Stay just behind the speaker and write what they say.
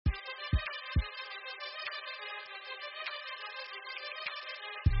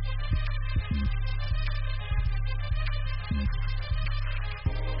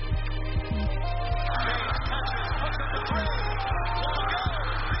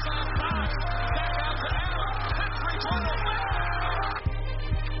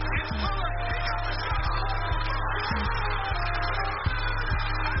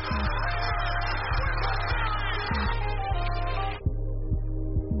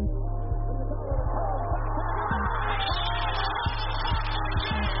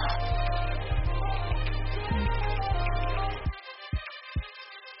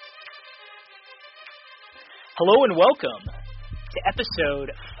Hello and welcome to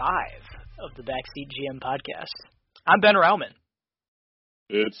episode 5 of the Backseat GM podcast. I'm Ben Rauman.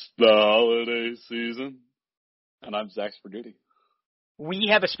 It's the holiday season, and I'm Zach Sperduti. We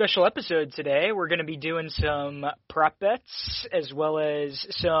have a special episode today. We're going to be doing some prop bets as well as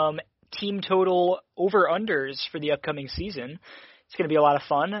some team total over-unders for the upcoming season. It's going to be a lot of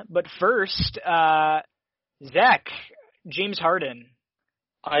fun. But first, Zach, James Harden.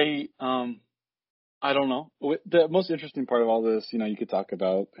 I don't know. The most interesting part of all this, you could talk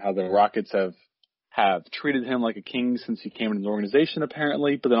about how the Rockets have treated him like a king since he came into the organization,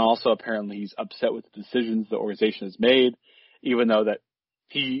 apparently, but then also apparently he's upset with the decisions the organization has made, even though that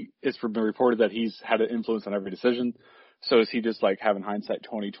it's been reported that he's had an influence on every decision. So is he just like having hindsight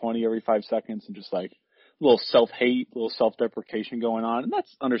 20/20 every 5 seconds and just like a little self-hate, a little self-deprecation going on? And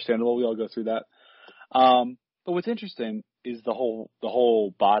that's understandable. We all go through that. But what's interesting is the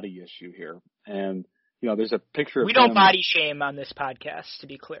whole body issue here. And, there's a picture of We don't body shame on this podcast, to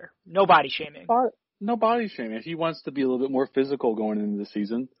be clear. No body shaming. No body shaming. If he wants to be a little bit more physical going into the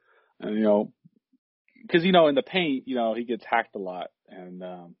season, and, because, in the paint, he gets hacked a lot. And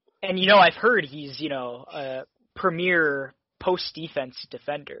I've heard he's, a premier post-defense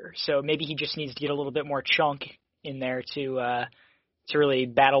defender. So maybe he just needs to get a little bit more chunk in there to really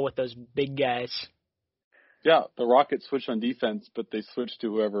battle with those big guys. Yeah, the Rockets switch on defense, but they switch to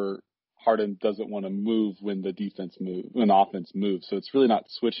whoever Harden doesn't want to move when the offense moves. So it's really not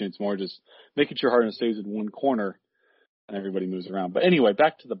switching. It's more just making sure Harden stays in one corner and everybody moves around. But anyway,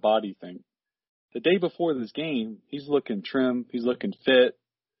 back to the body thing. The day before this game, he's looking trim. He's looking fit.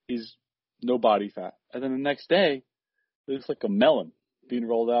 He's no body fat. And then the next day, it looks like a melon being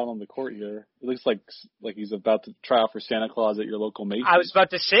rolled out on the court here. It looks like he's about to try out for Santa Claus at your local Macy's. I was about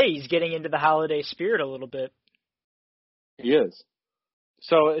to say he's getting into the holiday spirit a little bit. He is.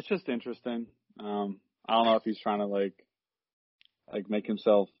 So it's just interesting. I don't know if he's trying to like make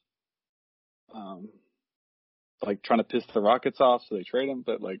himself trying to piss the Rockets off so they trade him,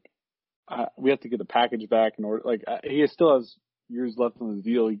 but we have to get the package back in order. He still has years left on his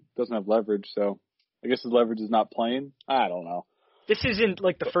deal. He doesn't have leverage, so I guess his leverage is not playing. I don't know. This isn't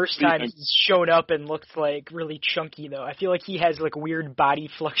the first time he's shown up and looked really chunky though. I feel like he has weird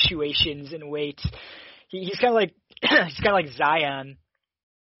body fluctuations in weight. He's kind of like Zion.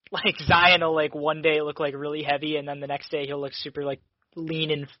 Zion will one day look really heavy, and then the next day he'll look super lean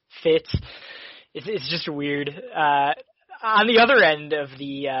and fit. It's just weird. On the other end of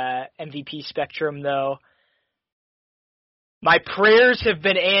the MVP spectrum, though, my prayers have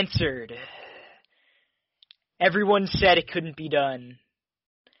been answered. Everyone said it couldn't be done,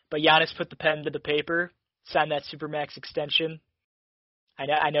 but Giannis put the pen to the paper, signed that Supermax extension.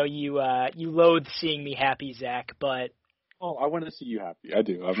 I know you loathe seeing me happy, Zach, but oh, I want to see you happy. I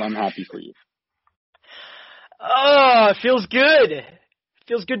do. I'm happy for you. Oh, it feels good. It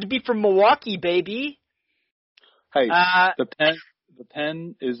feels good to be from Milwaukee, baby. Hey, the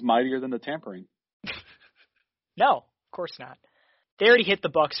pen is mightier than the tampering. No, of course not. They already hit the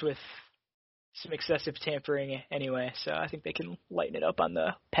Bucks with some excessive tampering anyway, so I think they can lighten it up on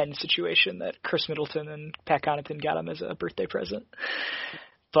the pen situation that Chris Middleton and Pat Connaughton got him as a birthday present.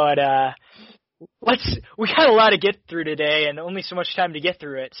 But we got a lot to get through today and only so much time to get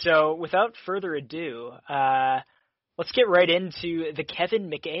through it. So without further ado, let's get right into the Kevin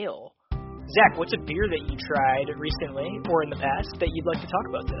McHale. Zach, what's a beer that you tried recently or in the past that you'd like to talk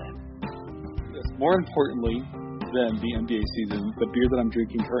about today? Yes, more importantly than the NBA season, the beer that I'm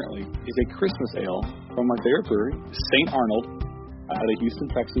drinking currently is a Christmas ale from my favorite brewery, St. Arnold, out of Houston,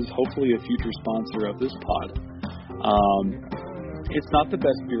 Texas, hopefully a future sponsor of this pod. It's not the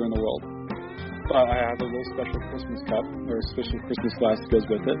best beer in the world, but I have a little special Christmas cup or a special Christmas glass that goes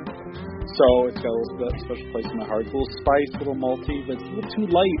with it. So it's got a little special place in my heart. It's a little spice, a little malty, but it's a little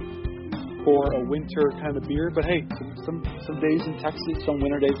too light for a winter kind of beer. But hey, some days in Texas, some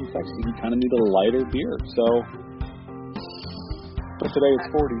winter days in Texas, you kind of need a lighter beer. But today it's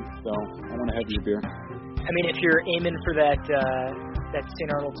 40, so I want a heavier beer. I mean, if you're aiming for that St.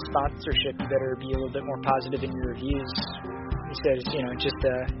 Arnold sponsorship, you better be a little bit more positive in your reviews. He says, it's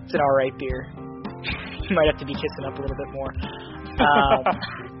an alright beer. You might have to be kissing up a little bit more.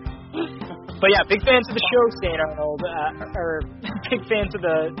 But yeah, big fans of the show, St. Arnold, or big fans of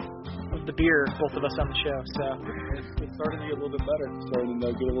the beer, both of us on the show. So it's starting to get a little bit better. It's starting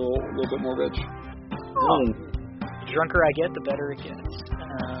to get a little bit more rich. The drunker I get, the better it gets.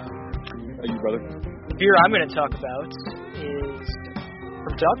 Are you, brother? The beer I'm going to talk about is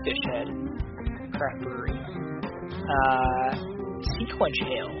from Dogfish Head Craft Brewery. Sequence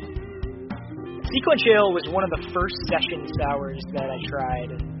Ale. Sequence Ale was one of the first session sours that I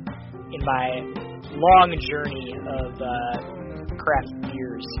tried in my long journey of craft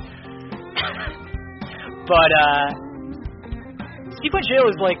beers. But Seapoint Jail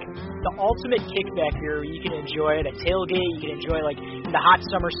is like the ultimate kickback beer. You can enjoy it at tailgate. You can enjoy like in the hot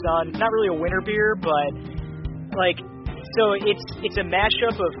summer sun. It's not really a winter beer, but like so it's a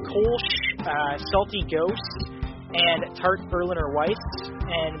mashup of Kolsch, Salty Ghost, and Tart Berliner Weiss,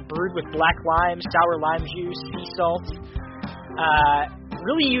 and brewed with black lime, sour lime juice, sea salt.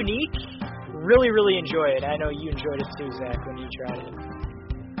 Really unique. Really, really enjoy it. I know you enjoyed it too, Zach, when you tried it.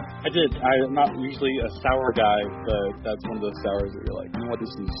 I did. I'm not usually a sour guy, but that's one of those sours that you're like, you know what, this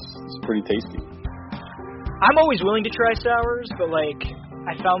is pretty tasty. I'm always willing to try sours, but like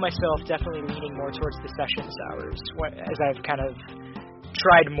I found myself definitely leaning more towards the session sours as I've kind of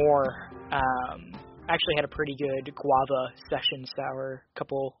tried more. I actually had a pretty good guava session sour a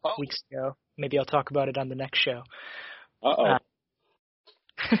couple weeks ago. Maybe I'll talk about it on the next show.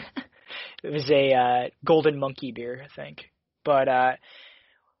 It was a Golden Monkey beer, I think. But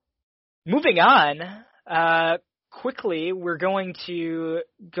moving on, quickly, we're going to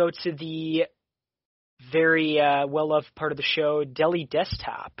go to the very well-loved part of the show, Deli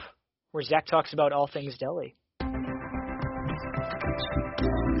Desktop, where Zach talks about all things deli.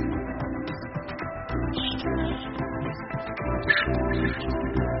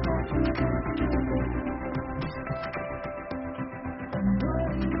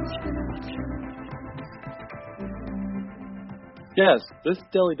 Yes, this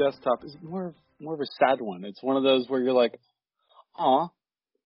Deli Desktop is more of a sad one. It's one of those where you're like, aw.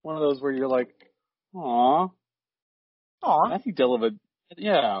 One of those where you're like, aw. Aw. Matthew Dellavedova,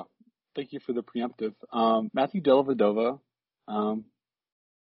 yeah. Thank you for the preemptive. Matthew Dellavedova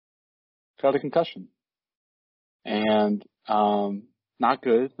got a concussion, and not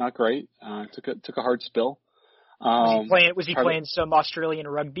good, not great. Took a hard spill. Was he playing some Australian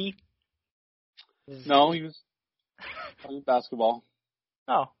rugby? No, he was playing basketball.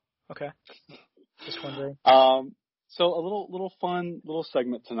 Oh, okay. Just wondering. So a little fun little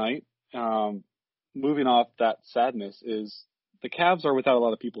segment tonight. Moving off that sadness is the Cavs are without a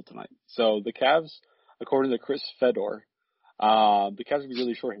lot of people tonight. So the Cavs, according to Chris Fedor, the Cavs will be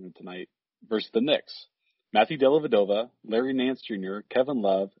really shorthanded tonight versus the Knicks. Matthew Dellavedova, Larry Nance Jr., Kevin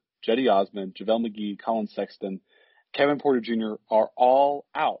Love, Jetty Osman, JaVale McGee, Colin Sexton, Kevin Porter Jr. are all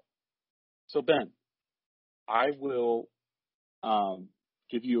out. So Ben, I will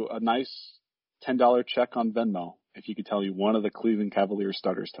give you a nice $10 check on Venmo if you could tell me one of the Cleveland Cavaliers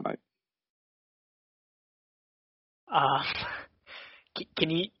starters tonight. Can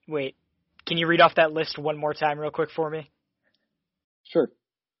you read off that list one more time real quick for me? Sure.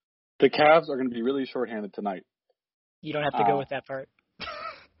 The Cavs are going to be really shorthanded tonight. You don't have to go with that part.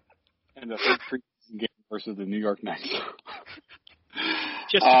 And the third preseason game versus the New York Knicks.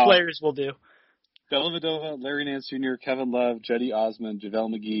 Just players will do. Dellavedova, Larry Nance Jr., Kevin Love, Jetty Osman,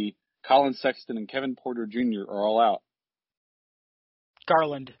 JaVale McGee, Colin Sexton, and Kevin Porter Jr. are all out.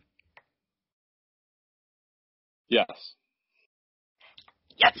 Garland. Yes.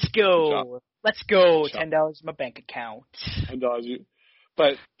 Let's go. Let's go. $10 in my bank account. $10.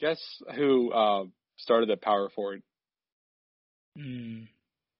 But guess who started at power forward? You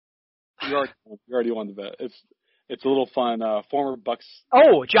already won the bet. It's a little fun. Former Bucks.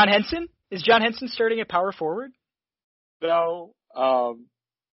 Oh, John Henson? Is John Henson starting at power forward? No,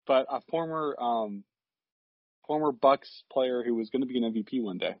 but a former Bucks player who was going to be an MVP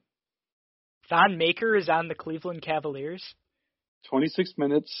one day. Thon Maker is on the Cleveland Cavaliers. 26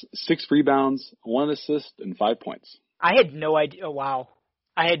 minutes, 6 rebounds, 1 assist, and 5 points. I had no idea. Oh, wow.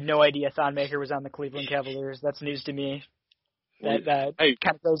 I had no idea Thon Maker was on the Cleveland Cavaliers. That's news to me. That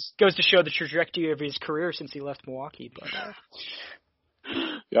kind of goes to show the trajectory of his career since he left Milwaukee. But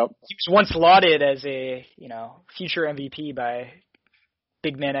yep. He was once lauded as a future MVP by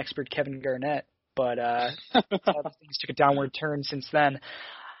big man expert Kevin Garnett, but things took a downward turn since then.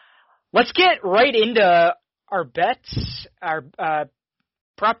 Let's get right into our bets, our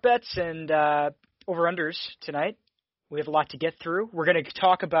prop bets and over-unders tonight. We have a lot to get through. We're going to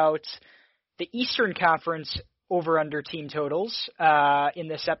talk about the Eastern Conference over-under team totals in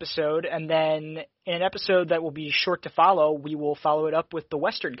this episode, and then in an episode that will be short to follow, we will follow it up with the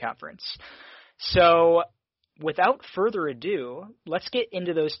Western Conference. So without further ado, let's get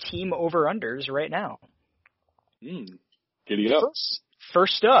into those team over-unders right now. Giddy up.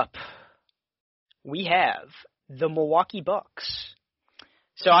 First up, we have the Milwaukee Bucks.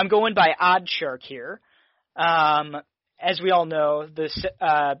 So I'm going by OddShark here. As we all know, the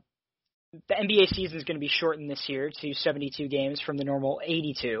NBA season is going to be shortened this year to 72 games from the normal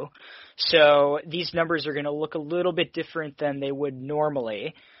 82. So these numbers are going to look a little bit different than they would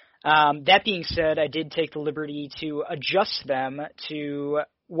normally. That being said, I did take the liberty to adjust them to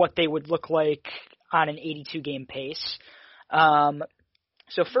what they would look like on an 82-game pace.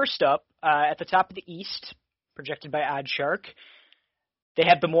 So first up, at the top of the East, projected by OddsShark, they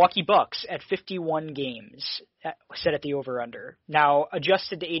have the Milwaukee Bucks at 51 games, set at the over-under. Now,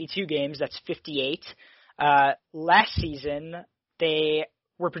 adjusted to 82 games, that's 58. Last season, they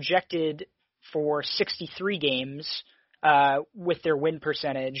were projected for 63 games with their win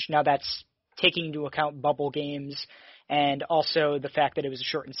percentage. Now, that's taking into account bubble games and also the fact that it was a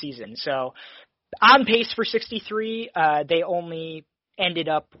shortened season. So, on pace for 63, they only ended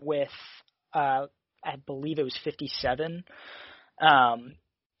up with, I believe it was 57.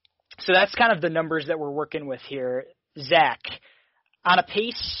 So that's kind of the numbers that we're working with here. Zach, on a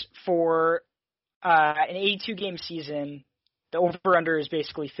pace for an 82-game season, the over-under is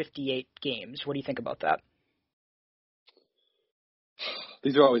basically 58 games. What do you think about that?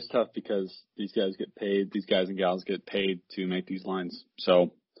 These are always tough because these guys and gals get paid to make these lines.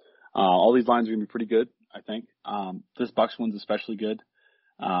 So all these lines are going to be pretty good, I think. This Bucks one's especially good.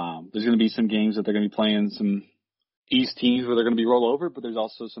 There's going to be some games that they're going to be playing some East teams where they're going to be rollover, but there's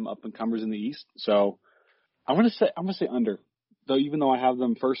also some up and comers in the East. So I'm going to say under. Though even though I have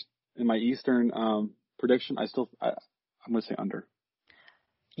them first in my Eastern prediction, I'm going to say under.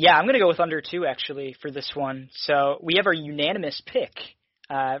 Yeah, I'm going to go with under too, actually, for this one. So we have our unanimous pick.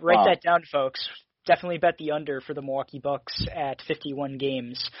 Write that down, folks. Definitely bet the under for the Milwaukee Bucks at 51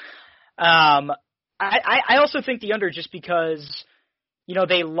 games. I also think the under just because, you know,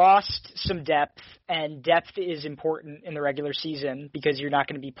 they lost some depth, and depth is important in the regular season because you're not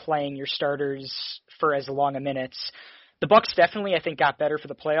going to be playing your starters for as long a minutes. The Bucks definitely, I think, got better for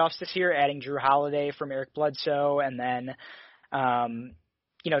the playoffs this year, adding Drew Holiday from Eric Bledsoe, and then,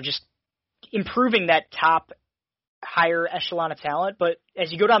 just improving that top higher echelon of talent. But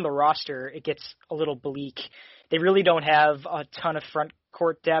as you go down the roster, it gets a little bleak. They really don't have a ton of front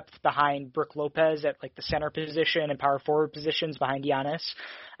court depth behind Brook Lopez at like the center position and power forward positions behind Giannis.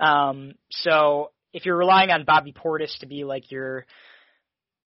 So if you're relying on Bobby Portis to be like your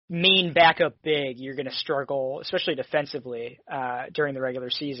main backup big, you're going to struggle, especially defensively, during the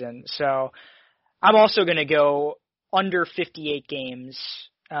regular season. So I'm also going to go under 58 games,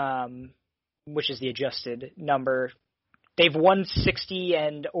 which is the adjusted number. They've won 60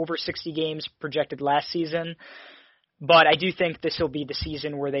 and over 60 games projected last season, but I do think this will be the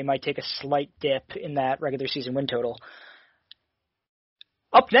season where they might take a slight dip in that regular season win total.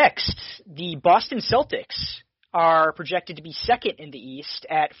 Up next, the Boston Celtics are projected to be second in the East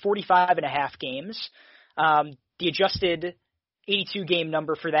at 45.5 games. The adjusted 82-game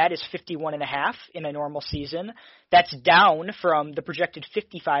number for that is 51.5 in a normal season. That's down from the projected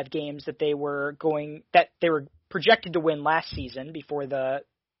 55 games that they were projected to win last season before the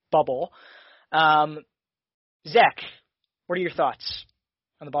bubble. Zach, what are your thoughts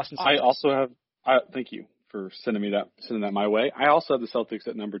on the Boston Celtics? Thank you for sending that my way. I also have the Celtics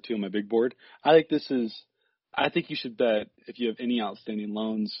at number 2 on my big board. I think you should bet if you have any outstanding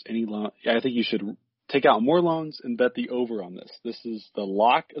loans, I think you should take out more loans and bet the over on this. This is the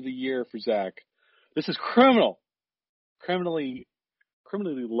lock of the year for Zach. This is criminally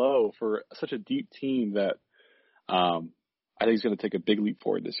low for such a deep team that I think he's going to take a big leap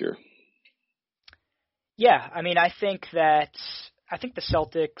forward this year. Yeah, I mean, I think the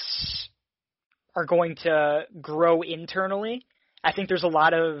Celtics are going to grow internally. I think there's a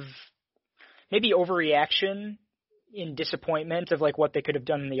lot of maybe overreaction in disappointment of like what they could have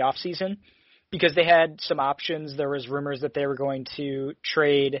done in the offseason because they had some options. There was rumors that they were going to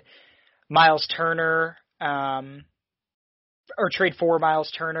trade Miles Turner or trade for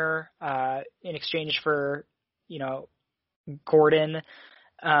Miles Turner in exchange for, Gordon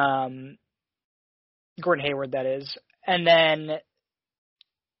Hayward, that is. And then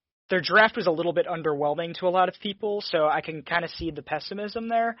their draft was a little bit underwhelming to a lot of people, so I can kind of see the pessimism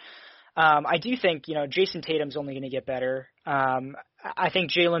there. I do think, Jason Tatum's only going to get better. I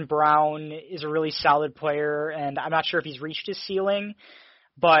think Jaylen Brown is a really solid player, and I'm not sure if he's reached his ceiling,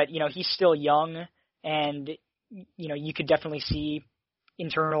 but, he's still young, and, you could definitely see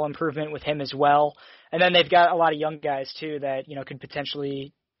internal improvement with him as well. And then they've got a lot of young guys, too, that, could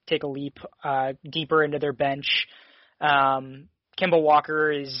potentially take a leap deeper into their bench. Kemba Walker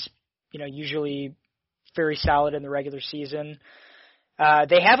is, usually very solid in the regular season.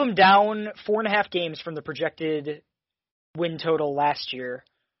 They have him down 4.5 games from the projected win total last year.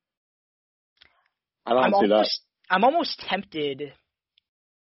 I don't see that. I'm almost tempted.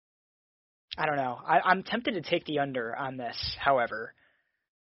 I don't know. I'm tempted to take the under on this, however.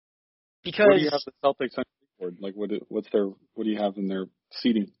 Because what do you have the Celtics on the board? Like, what do you have in their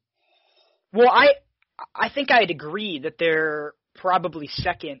seeding? Well, I think I'd agree that they're probably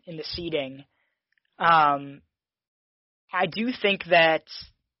second in the seeding. I do think that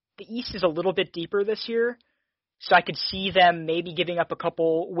the East is a little bit deeper this year, so I could see them maybe giving up a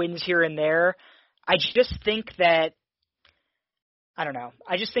couple wins here and there. I just think that, I don't know,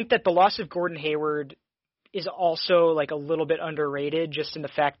 I just think that the loss of Gordon Hayward is also like a little bit underrated, just in the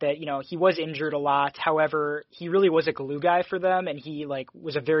fact that, you know, he was injured a lot. However, he really was a glue guy for them, and he like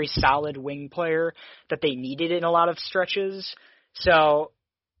was a very solid wing player that they needed in a lot of stretches. So,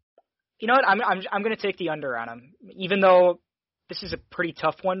 you know what, I'm going to take the under on him, even though this is a pretty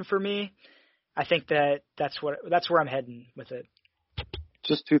tough one for me. I think that's where I'm heading with it.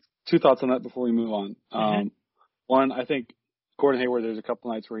 Just two thoughts on that before we move on. Mm-hmm. One, I think Gordon Hayward, there's a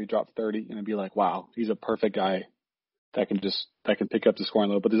couple nights where he dropped 30, and I'd be like, wow, he's a perfect guy that can pick up the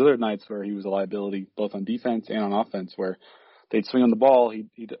scoring load. But there's other nights where he was a liability, both on defense and on offense, where they'd swing on the ball, it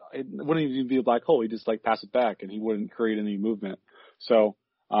wouldn't even be a black hole. He'd just like pass it back, and he wouldn't create any movement. So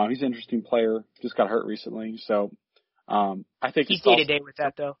he's an interesting player. Just got hurt recently, so I think he's day to day with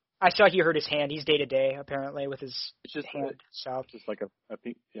that though. I saw he hurt his hand. He's day to day apparently with his hand. So just like a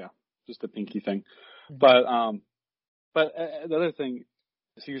pink, just a pinky thing. Mm-hmm. But the other thing,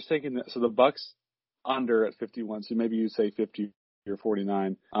 so you're thinking that, so the Bucks under at 51, so maybe you say 50 or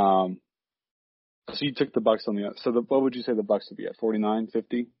 49. So you took the Bucks on the, so what would you say the Bucks would be at, 49,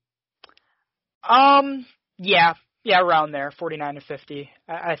 50? Yeah, around there, 49 to 50.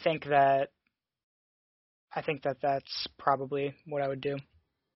 I think that's probably what I would do.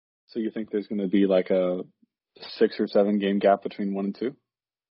 So you think there's going to be like a 6 or 7 game gap between 1 and 2,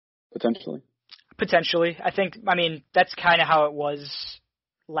 potentially? Potentially. I mean, that's kind of how it was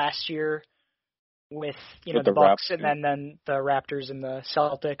last year with, you know, the Bucks and then the Raptors and the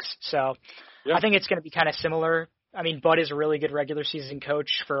Celtics. So yeah. I think it's going to be kind of similar. I mean, Bud is a really good regular season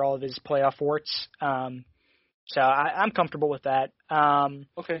coach for all of his playoff warts. So I'm comfortable with that.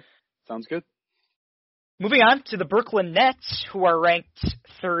 Okay. Sounds good. Moving on to the Brooklyn Nets, who are ranked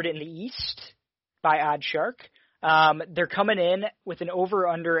 3rd in the East by OddsShark. They're coming in with an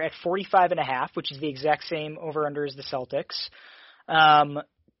over-under at 45.5, which is the exact same over-under as the Celtics.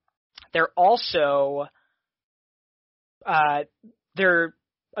 They're also their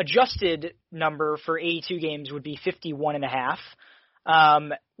adjusted number for 82 games would be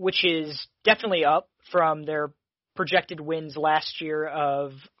 51.5, which is definitely up from their projected wins last year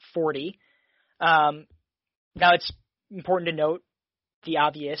of 40. Now it's important to note the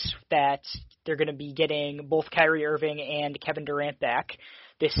obvious that they're going to be getting both Kyrie Irving and Kevin Durant back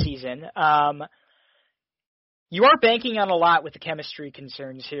this season. You are banking on a lot with the chemistry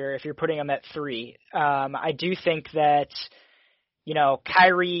concerns here if you're putting them at 3. I do think that, you know,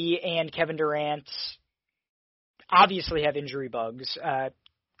 Kyrie and Kevin Durant obviously have injury bugs.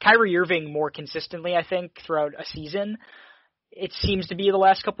 Kyrie Irving more consistently, I think, throughout a season. It seems to be the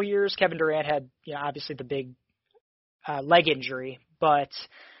last couple of years. Kevin Durant had, you know, obviously the big leg injury, but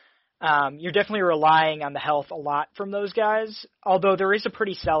you're definitely relying on the health a lot from those guys, although there is a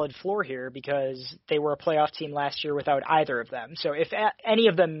pretty solid floor here because they were a playoff team last year without either of them. So if any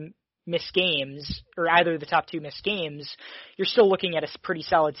of them miss games, or either of the top 2 miss games, you're still looking at a pretty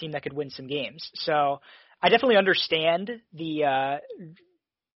solid team that could win some games. So I definitely understand the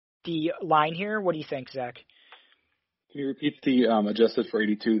line here. What do you think, Zach? Can you repeat the adjusted for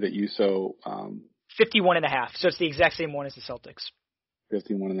 82 that you 51.5. So it's the exact same one as the Celtics.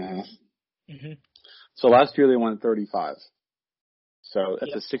 51.5. Mm-hmm. So last year they won 35. So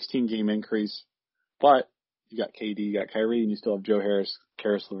that's a 16-game increase. But you got KD, you got Kyrie, and you still have Joe Harris,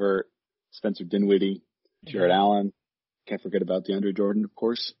 Karis LeVert, Spencer Dinwiddie, Jared Allen. Can't forget about DeAndre Jordan, of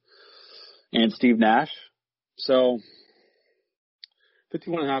course, and Steve Nash. So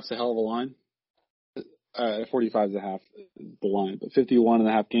 51.5 is a hell of a line. 45.5 is the line, but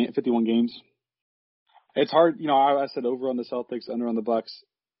 51 games. It's hard, you know. I said over on the Celtics, under on the Bucks.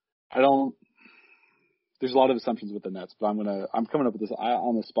 There's a lot of assumptions with the Nets, but I'm coming up with this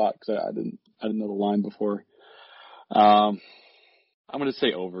on the spot because I didn't know the line before. I'm gonna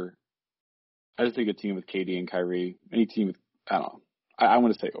say over. I just think a team with KD and Kyrie, any team with, I don't know. I'm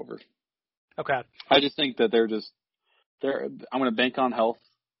gonna say over. Okay. I just think that I'm gonna bank on health,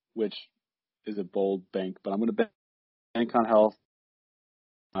 which is a bold bank, but I'm gonna bank on health.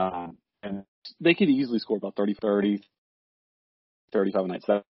 And they could easily score about 35 a night,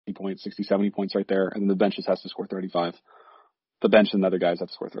 70 points, 60, 70 points right there, and then the bench just has to score 35. The bench and the other guys have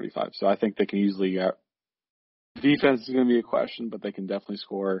to score 35. So I think they can easily defense is going to be a question, but they can definitely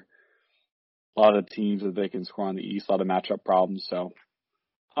score. A lot of teams that they can score on the East, a lot of matchup problems. So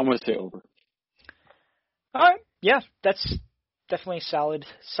I'm going to say over. All right. Yeah, that's definitely a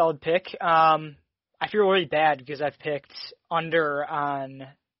solid pick. I feel really bad because I've picked under on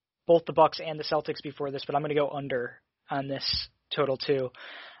both the Bucks and the Celtics before this, but I'm going to go under on this total too.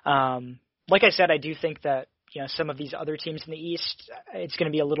 Like I said, I do think that some of these other teams in the East, it's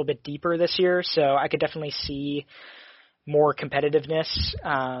going to be a little bit deeper this year, so I could definitely see more competitiveness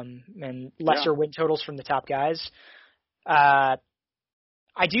and lesser win totals from the top guys. I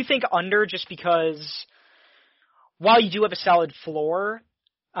do think under just because while you do have a solid floor,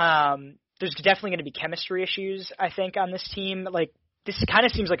 there's definitely going to be chemistry issues, I think, on this team. Like, this kind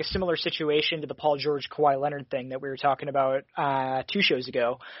of seems like a similar situation to the Paul George, Kawhi Leonard thing that we were talking about 2 shows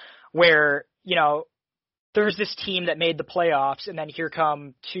ago, where, there's this team that made the playoffs, and then here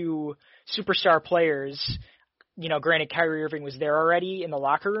come 2 superstar players. Granted, Kyrie Irving was there already in the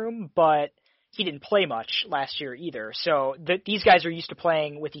locker room, but he didn't play much last year either. So these guys are used to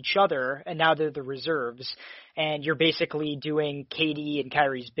playing with each other, and now they're the reserves, and you're basically doing KD and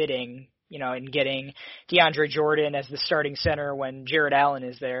Kyrie's bidding, and getting DeAndre Jordan as the starting center when Jared Allen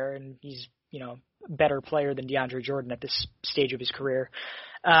is there, and he's, a better player than DeAndre Jordan at this stage of his career.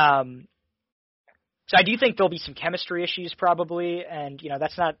 So I do think there'll be some chemistry issues probably, and,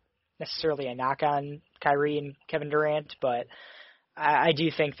 that's not necessarily a knock on Kyrie and Kevin Durant, but I do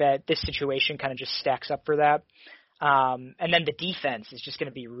think that this situation kind of just stacks up for that. And then the defense is just going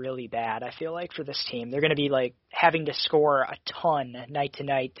to be really bad, I feel like, for this team. They're going to be, having to score a ton night to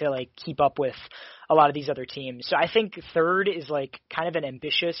night to, keep up with a lot of these other teams. So I think third is, kind of an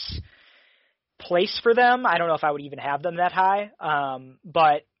ambitious place for them. I don't know if I would even have them that high,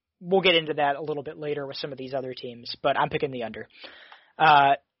 but we'll get into that a little bit later with some of these other teams, but I'm picking the under.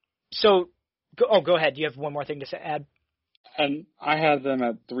 Go ahead. Do you have one more thing to add? And I had them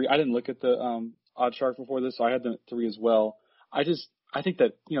at 3. I didn't look at the odd chart before this, so I had them at 3 as well. I think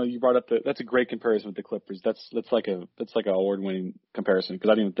that you brought up that's a great comparison with the Clippers. That's like an award-winning comparison because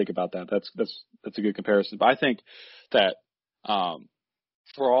I didn't even think about that. That's a good comparison. But I think that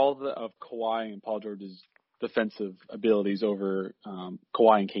for all of Kawhi and Paul George's defensive abilities over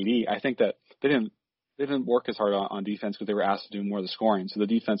Kawhi and KD, I think that they didn't work as hard on defense because they were asked to do more of the scoring. So the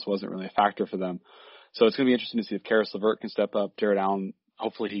defense wasn't really a factor for them. So it's going to be interesting to see if Karis LeVert can step up. Jared Allen,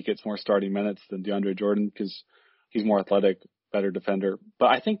 hopefully he gets more starting minutes than DeAndre Jordan because he's more athletic, better defender. But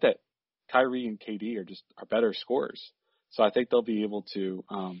I think that Kyrie and KD are better scorers. So I think they'll be able to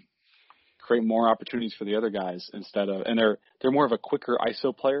create more opportunities for the other guys instead of – and they're more of a quicker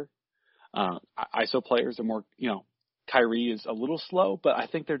ISO player. ISO players are more – Kyrie is a little slow, but I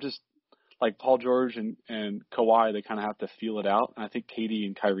think they're just – like Paul George and Kawhi, they kind of have to feel it out. And I think KD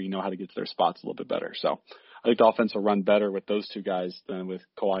and Kyrie know how to get to their spots a little bit better. So I think the offense will run better with those 2 guys than with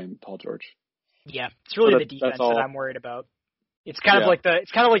Kawhi and Paul George. Yeah, it's really the defense that I'm worried about. It's kind of like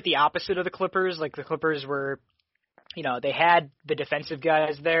the opposite of the Clippers. Like the Clippers were, they had the defensive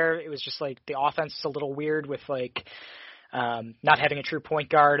guys there. It was just the offense is a little weird with not having a true point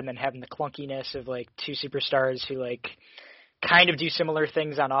guard and then having the clunkiness of 2 superstars who kind of do similar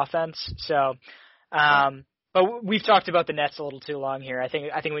things on offense. So, but we've talked about the Nets a little too long here. I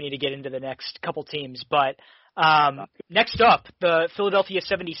think we need to get into the next couple teams. But next up, the Philadelphia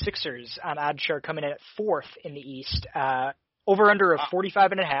 76ers on OddShark coming in at 4th in the East. Over under of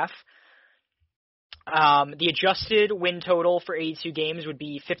 45.5. The adjusted win total for 82 games would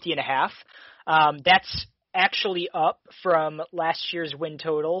be 50.5. That's actually up from last year's win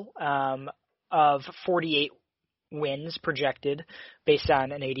total of 48 wins projected based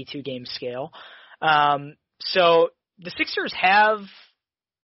on an 82 game scale. So the Sixers have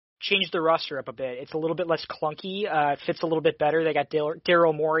changed their roster up a bit. It's a little bit less clunky. It fits a little bit better. They got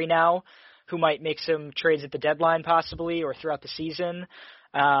Daryl Morey now, who might make some trades at the deadline possibly or throughout the season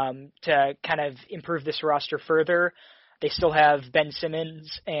to kind of improve this roster further. They still have Ben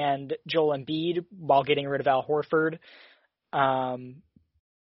Simmons and Joel Embiid while getting rid of Al Horford.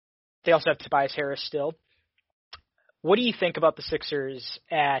 They also have Tobias Harris still. What do you think about the Sixers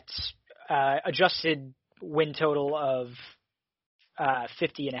at adjusted win total of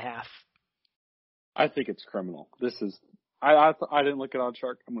 50.5? I think it's criminal. This is I didn't look at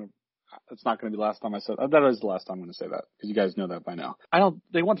OddShark. It's not going to be the last time I said that. Is the last time I'm going to say that because you guys know that by now.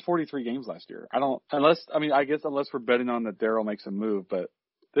 They won 43 games last year. I guess unless we're betting on that Daryl makes a move, but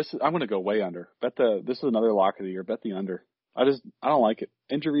I'm going to go way under. This is another lock of the year. Bet the under. I don't like it.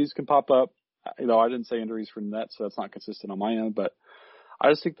 Injuries can pop up. I didn't say injuries for Nets, so that's not consistent on my end, but I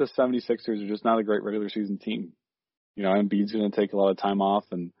just think the 76ers are just not a great regular season team. Embiid's going to take a lot of time off,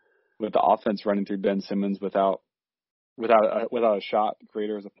 and with the offense running through Ben Simmons without a shot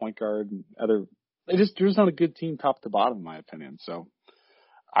creator as a point guard and they're just not a good team top to bottom in my opinion. So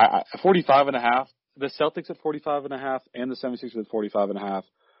 45.5, the Celtics at 45.5 and the 76ers at 45.5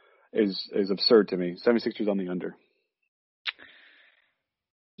 is absurd to me. 76ers on the under.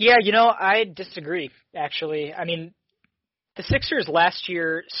 Yeah, I disagree, actually. I mean, the Sixers last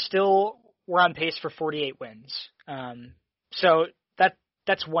year still were on pace for 48 wins. So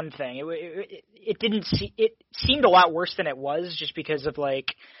that's one thing. It seemed a lot worse than it was just because of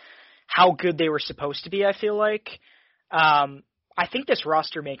how good they were supposed to be, I feel like. I think this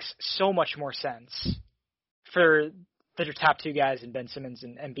roster makes so much more sense for their top two guys in Ben Simmons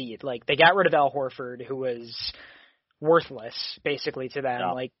and Embiid. They got rid of Al Horford, who was worthless, basically, to them.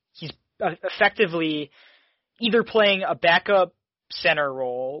 Yeah. He's effectively either playing a backup center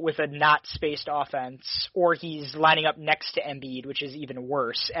role with a not spaced offense, or he's lining up next to Embiid, which is even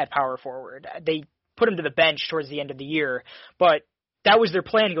worse at power forward. They put him to the bench towards the end of the year, but that was their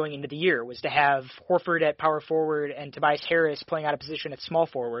plan going into the year, was to have Horford at power forward and Tobias Harris playing out of position at small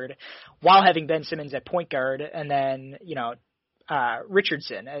forward while having Ben Simmons at point guard and then,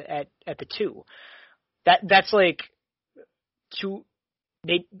 Richardson at the two. That's two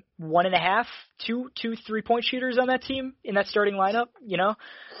 3-point shooters on that team in that starting lineup,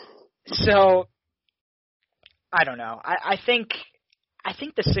 So I don't know. I think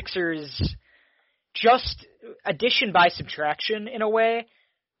the Sixers, just addition by subtraction in a way,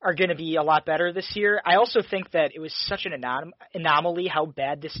 are going to be a lot better this year. I also think that it was such an anomaly how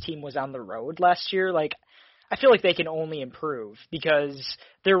bad this team was on the road last year. I feel like they can only improve because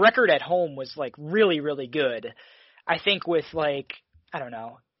their record at home was really, really good. I think with I don't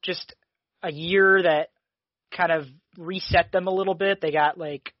know, just a year that kind of reset them a little bit. They got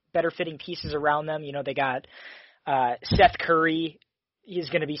better fitting pieces around them. They got Seth Curry. He's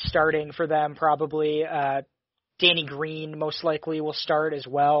going to be starting for them probably. Danny Green most likely will start as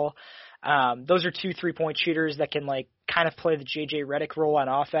well. Those are 2 3-point shooters that can kind of play the JJ Redick role on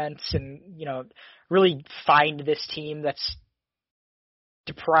offense and, really find this team that's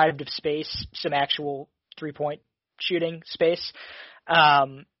deprived of space, some actual 3-point shooting space.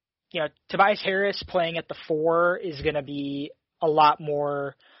 Tobias Harris playing at the 4 is going to be a lot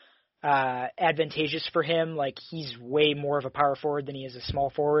more advantageous for him. He's way more of a power forward than he is a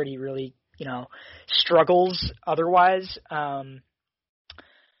small forward. He really, struggles otherwise.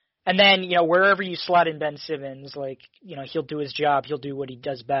 And then, wherever you slot in Ben Simmons, he'll do his job. He'll do what he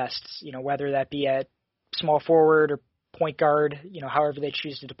does best, whether that be at small forward or point guard, however they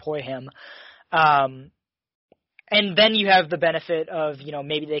choose to deploy him. And then you have the benefit of,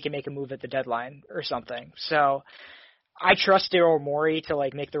 maybe they can make a move at the deadline or something. So I trust Daryl Morey to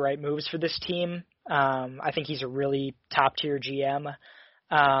make the right moves for this team. I think he's a really top tier GM.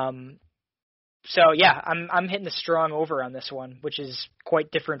 So yeah, I'm hitting the strong over on this one, which is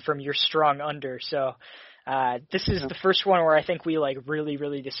quite different from your strong under. So this is the first one where I think we really,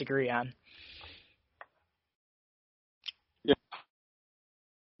 really disagree on. Yeah.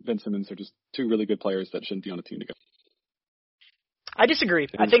 Ben Simmons are just 2 really good players that shouldn't be on a team together. I disagree.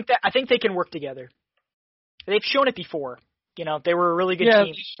 I think they can work together. They've shown it before. They were a really good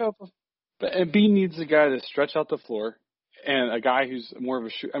team. But Embiid needs a guy to stretch out the floor and a guy who's more of a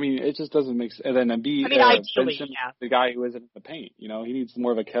shoot. I mean, it just doesn't make sense. And then Embiid, ideally, the guy who isn't in the paint. He needs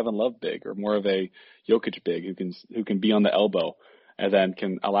more of a Kevin Love big or more of a Jokic big who can be on the elbow and then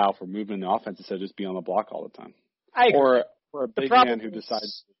can allow for movement in the offense instead of just be on the block all the time. I agree. Or a big man who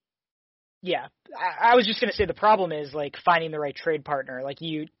decides. Yeah, I was just going to say the problem is finding the right trade partner.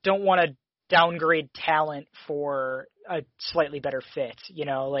 You don't want to downgrade talent for a slightly better fit.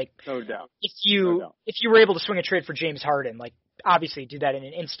 No doubt. If you were able to swing a trade for James Harden, obviously do that in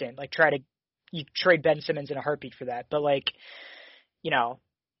an instant. You trade Ben Simmons in a heartbeat for that. But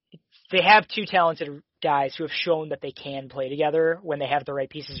they have 2 talented guys who have shown that they can play together when they have the right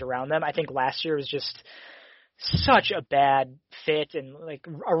pieces around them. I think last year was just such a bad fit and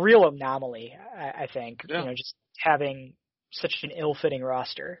a real anomaly, I think, just having such an ill-fitting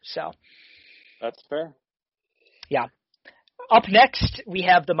roster. So that's fair. Yeah. Up next, we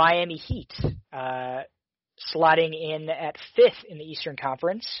have the Miami Heat, slotting in at 5th in the Eastern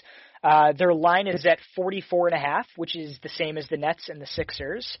Conference. Their line is at 44.5, which is the same as the Nets and the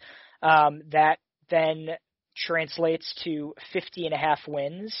Sixers. That then translates to 50.5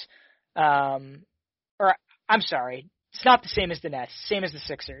 wins. I'm sorry, it's not the same as the Nets, same as the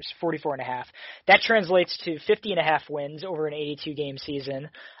Sixers, 44.5. That translates to 50.5 wins over an 82-game season,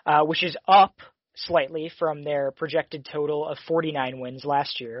 which is up slightly from their projected total of 49 wins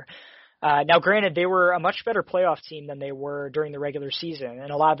last year. Now, granted, they were a much better playoff team than they were during the regular season,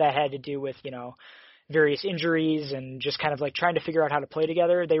 and a lot of that had to do with, various injuries and just kind of trying to figure out how to play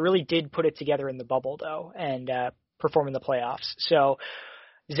together. They really did put it together in the bubble, though, and perform in the playoffs. So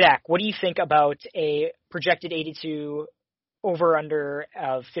Zach, what do you think about a projected 82 over-under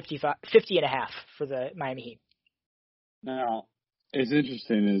of 50 and a half for the Miami Heat? Now, it's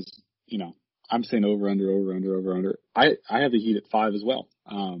interesting is, I'm saying over, under. I have the Heat at 5 as well.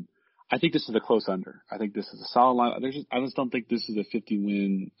 I think this is a close under. I think this is a solid line. I just don't think this is a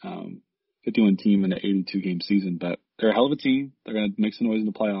 50-win team in an 82-game season. But they're a hell of a team. They're going to make some noise in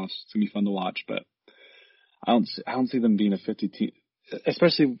the playoffs. It's going to be fun to watch. But I don't see them being a 50 team,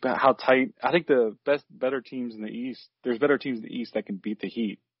 especially how tight. I think the better teams in the East. There's better teams in the East that can beat the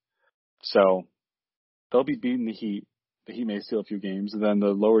Heat. So they'll be beating the Heat. The Heat may steal a few games, and then the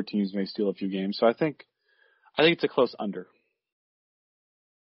lower teams may steal a few games. So I think it's a close under.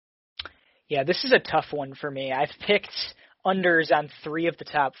 Yeah, this is a tough one for me. I've picked unders on 3 of the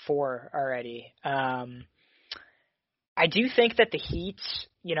top 4 already. I do think that the Heat,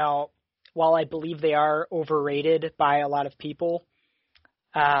 while I believe they are overrated by a lot of people,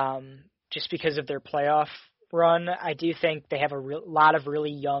 just because of their playoff run, I do think they have a lot of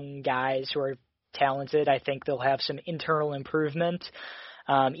really young guys who are talented. I think they'll have some internal improvement.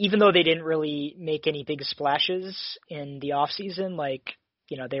 Even though they didn't really make any big splashes in the offseason,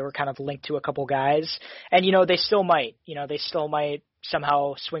 they were kind of linked to a couple guys. And, they still might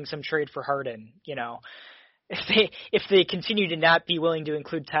somehow swing some trade for Harden, If they continue to not be willing to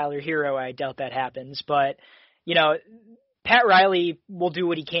include Tyler Hero, I doubt that happens. But, Pat Riley will do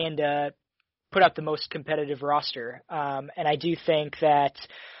what he can to put out the most competitive roster. And I do think that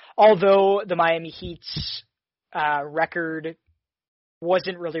although the Miami Heat's record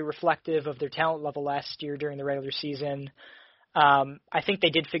wasn't really reflective of their talent level last year during the regular season, I think they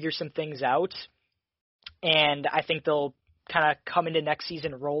did figure some things out, and I think they'll kind of come into next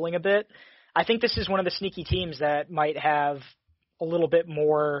season rolling a bit. I think this is one of the sneaky teams that might have a little bit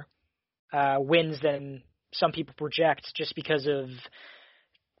more wins than some people project, just because of,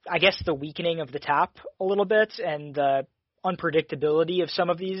 I guess, the weakening of the top a little bit and the unpredictability of some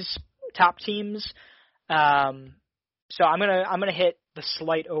of these top teams. So I'm gonna hit the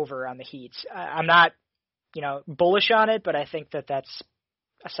slight over on the Heat. I'm not bullish on it, but I think that that's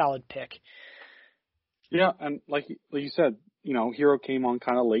a solid pick. Yeah, and like you said, Hero came on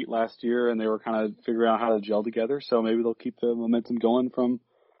kind of late last year, and they were kind of figuring out how to gel together. So maybe they'll keep the momentum going from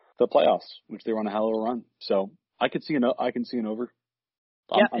the playoffs, which they were on a hell of a run. So I can see an over.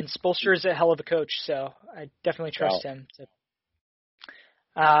 Yeah, and Spoelstra is a hell of a coach, so I definitely trust him.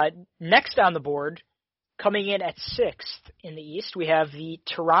 Next on the board, coming in at 6th in the East, we have the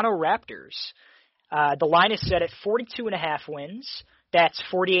Toronto Raptors. The line is set at 42.5 wins. That's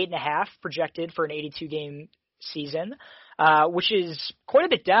 48.5 projected for an 82-game season, which is quite a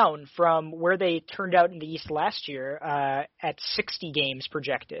bit down from where they turned out in the East last year at 60 games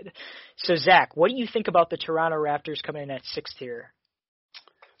projected. So, Zach, what do you think about the Toronto Raptors coming in at 6th here?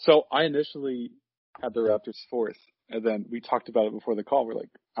 So I initially had the Raptors 4th, and then we talked about it before the call.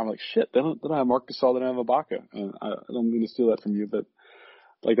 I'm like, shit, they don't have Marc Gasol, they don't have Ibaka. And I don't mean to steal that from you, but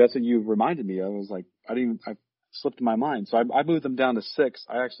that's what you reminded me of. I was like, I slipped in my mind. So I moved them down to 6.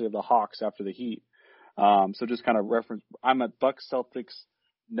 I actually have the Hawks after the Heat. So just kind of reference, I'm at Bucks, Celtics,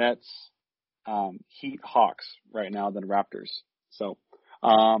 Nets, Heat, Hawks right now, then Raptors. So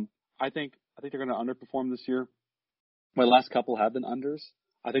I think they're going to underperform this year. My last couple have been unders.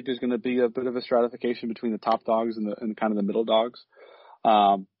 I think there's going to be a bit of a stratification between the top dogs and kind of the middle dogs.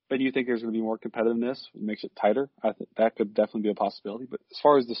 But do you think there's going to be more competitiveness? It makes it tighter. I think that could definitely be a possibility. But as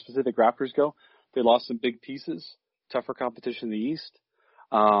far as the specific Raptors go, they lost some big pieces, tougher competition in the East.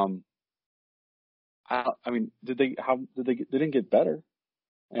 They didn't get better,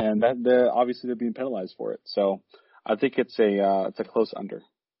 and obviously they're being penalized for it. So I think it's a close under.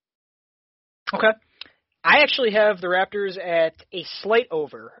 Okay. I actually have the Raptors at a slight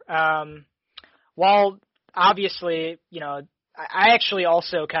over. While obviously, I actually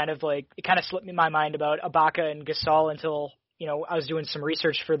also it kind of slipped in my mind about Ibaka and Gasol until, I was doing some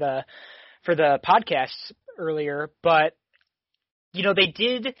research for the podcasts earlier, but, they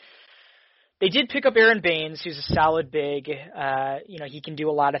did pick up Aaron Baines, who's a solid big. He can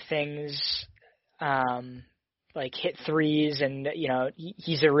do a lot of things, like hit threes, and,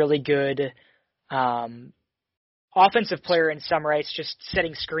 he's a really good offensive player in some rights, just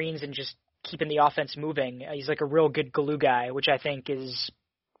setting screens and just keeping the offense moving. He's like a real good glue guy, which I think is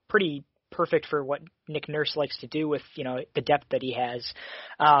pretty perfect for what Nick Nurse likes to do with, the depth that he has.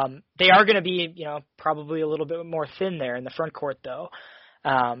 They are going to be, probably a little bit more thin there in the front court, though.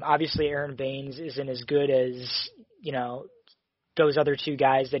 Obviously, Aaron Baines isn't as good as, those other two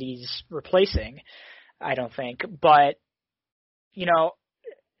guys that he's replacing, I don't think. But,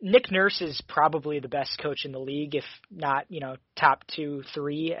 Nick Nurse is probably the best coach in the league, if not, top 2,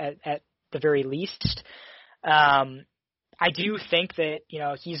 3 at the very least. I do think that,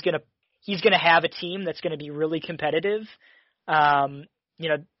 he's gonna have a team that's gonna be really competitive. The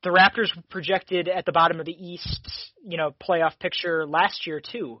Raptors projected at the bottom of the East, playoff picture last year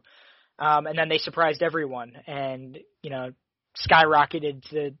too. And then they surprised everyone and, skyrocketed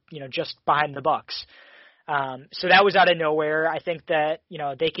to, just behind the Bucks. So that was out of nowhere. I think that,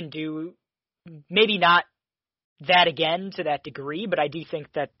 they can do maybe not that again to that degree, but I do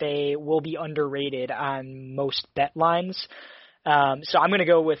think that they will be underrated on most bet lines. So I'm going to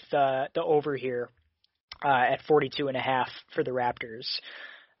go with the over here at 42.5 for the Raptors.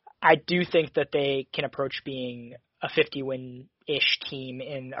 I do think that they can approach being a 50-win-ish team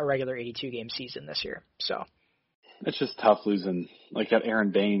in a regular 82-game season this year. So it's just tough losing. Like, you got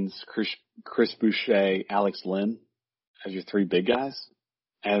Aaron Baines, Chris Boucher, Alex Lynn as your 3 big guys,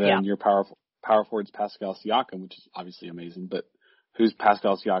 and then your power forward's Pascal Siakam, which is obviously amazing. But who's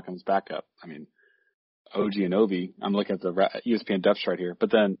Pascal Siakam's backup? I mean, OG Anunoby. I'm looking at the ESPN depth chart here, but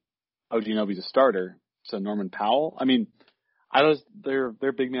then OG Anunoby's a starter. So Norman Powell. I mean, their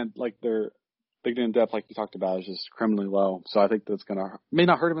big man, like their big man depth, like you talked about, is just criminally low. So I think that's may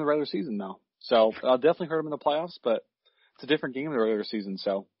not hurt him in the regular season though. So I'll definitely hurt him in the playoffs, but it's a different game in the regular season.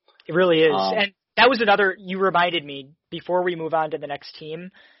 So it really is. And that was another, you reminded me before we move on to the next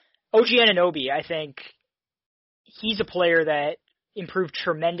team. OG Anunoby, I think he's a player that improved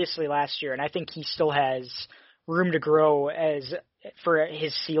tremendously last year, and I think he still has room to grow for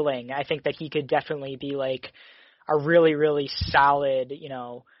his ceiling. I think that he could definitely be like a really, really solid,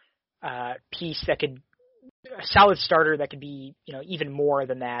 piece that could, a solid starter that could be, even more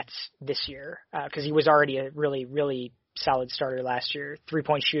than that this year, because he was already a really, really solid starter last year,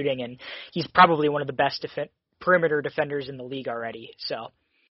 3-point shooting, and he's probably one of the best perimeter defenders in the league already. So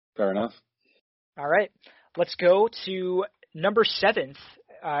fair enough. All right, let's go to number 7th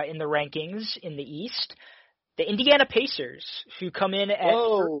in the rankings in the East, the Indiana Pacers, who come in at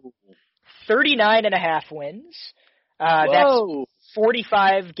 39.5 wins. That's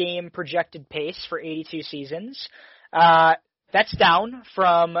 45-game projected pace for 82 seasons. That's down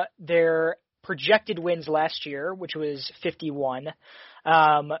from their projected wins last year, which was 51.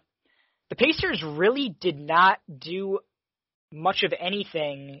 The Pacers really did not do much of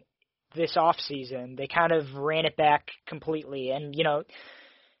anything this offseason. They kind of ran it back completely. And,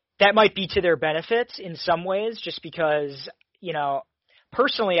 that might be to their benefit in some ways, just because,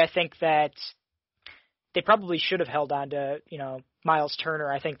 personally, I think that they probably should have held on to, Miles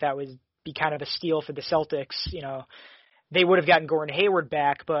Turner. I think that would be kind of a steal for the Celtics. They would have gotten Gordon Hayward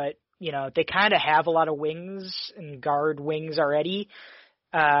back, but, they kind of have a lot of wings and guard wings already,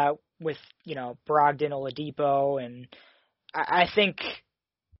 with, Brogdon, Oladipo, and I think,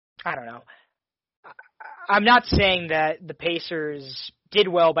 I don't know. I'm not saying that the Pacers did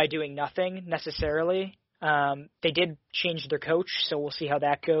well by doing nothing necessarily. They did change their coach, so we'll see how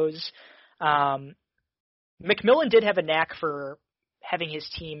that goes. McMillan did have a knack for having his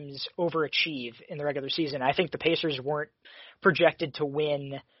teams overachieve in the regular season. I think the Pacers weren't projected to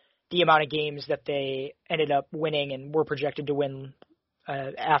win the amount of games that they ended up winning and were projected to win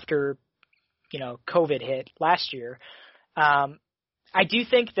after, COVID hit last year. I do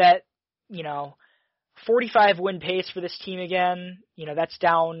think that, 45 win pace for this team again, that's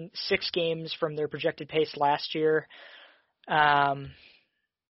down 6 games from their projected pace last year. I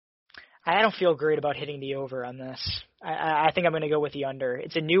don't feel great about hitting the over on this. I think I'm going to go with the under.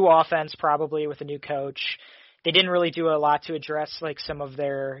 It's a new offense, probably with a new coach. They didn't really do a lot to address like some of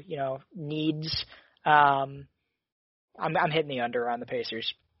their, needs. I'm hitting the under on the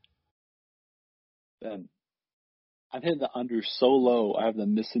Pacers. Ben, I'm hitting the under so low, I have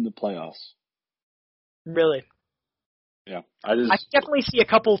them missing the playoffs. Really? Yeah. I definitely see a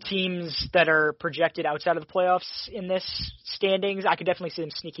couple teams that are projected outside of the playoffs in this standings. I could definitely see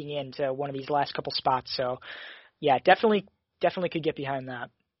them sneaking into one of these last couple spots. So, yeah, definitely could get behind that.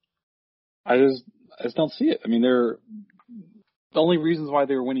 I just don't see it. I mean, the only reasons why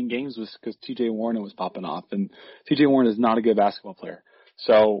they were winning games was because T.J. Warren was popping off, and T.J. Warren is not a good basketball player.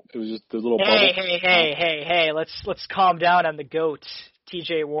 So it was just the little bubble. Hey, let's calm down on the GOAT,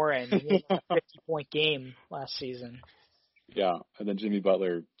 T.J. Warren. He had a 50-point game last season. Yeah, and then Jimmy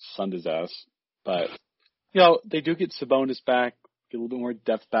Butler sunned his ass. But, they do get Sabonis back, get a little bit more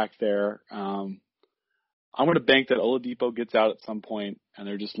depth back there. I'm going to bank that Oladipo gets out at some point, and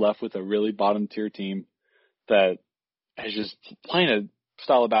they're just left with a really bottom-tier team that is just playing a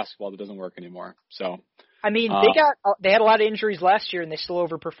style of basketball that doesn't work anymore. So, I mean, they had a lot of injuries last year, and they still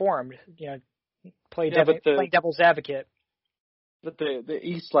overperformed. Playing devil's advocate. But the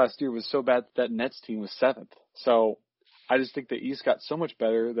East last year was so bad that Nets team was 7th. So I just think the East got so much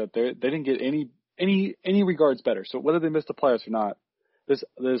better that they didn't get any regards better. So whether they missed the playoffs or not, this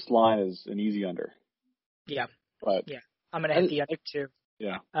line is an easy under. Yeah. But yeah, I'm gonna hit the under too.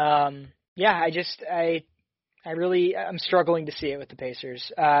 Yeah. I'm struggling to see it with the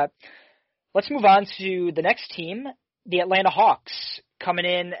Pacers. Let's move on to the next team, the Atlanta Hawks, coming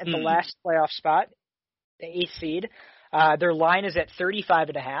in at the last playoff spot, the 8th seed. Their line is at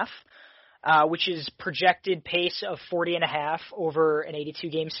 35.5, which is projected pace of 40.5 over an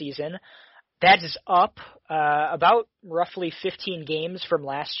 82-game season. That is up about roughly 15 games from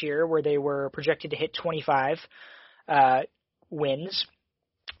last year, where they were projected to hit 25 wins.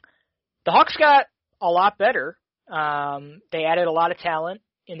 The Hawks got a lot better. They added a lot of talent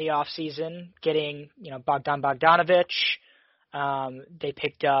in the offseason, getting Bogdan Bogdanović. They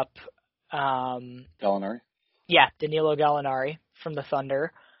picked up Gallinari. Yeah, Danilo Gallinari from the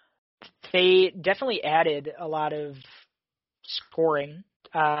Thunder. They definitely added a lot of scoring,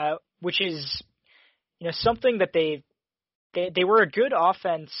 which is, something that they were a good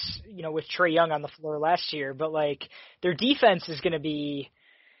offense, with Trae Young on the floor last year, but like their defense is going to be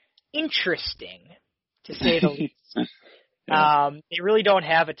interesting, to say the least. Yeah. They really don't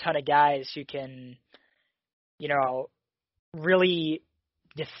have a ton of guys who can, really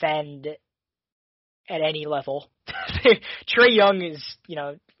defend at any level. Trae Young is,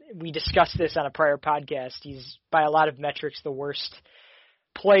 we discussed this on a prior podcast. He's by a lot of metrics the worst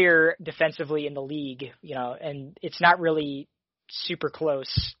player defensively in the league, and it's not really super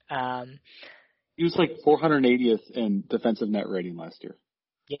close. He was like 480th in defensive net rating last year.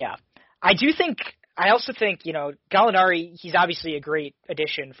 Yeah. I also think, Gallinari, he's obviously a great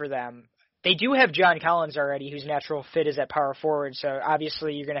addition for them. They do have John Collins already, whose natural fit is at power forward, so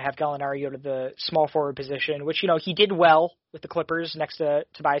obviously you're going to have Gallinari go to the small forward position, which, he did well with the Clippers next to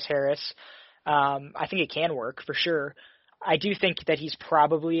Tobias Harris. I think it can work, for sure. I do think that he's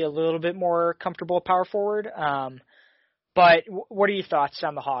probably a little bit more comfortable at power forward. But what are your thoughts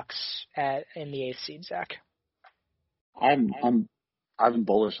on the Hawks in the 8th seed, Zach? I'm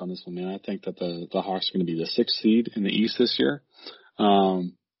bullish on this one, man. I think that the Hawks are going to be the 6th seed in the East this year.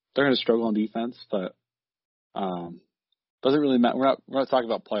 They're going to struggle on defense, but doesn't really matter. We're not talking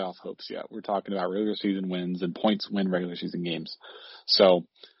about playoff hopes yet. We're talking about regular season wins and points win regular season games. So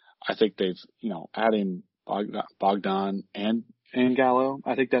I think they've, adding Bogdan and Gallo,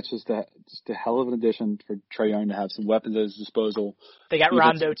 I think that's just a hell of an addition for Trae Young to have some weapons at his disposal. They got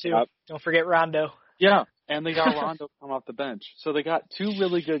Rondo too. Don't forget Rondo. Yeah, and they got Rondo come off the bench. So they got 2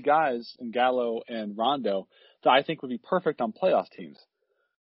 really good guys in Gallo and Rondo that I think would be perfect on playoff teams.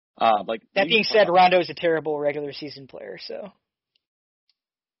 That being said, Rondo's a terrible regular season player, so.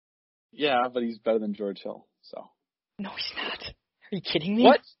 Yeah, but he's better than George Hill, so. No, he's not. Are you kidding me?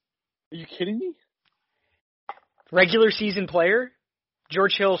 What? Are you kidding me? Regular season player?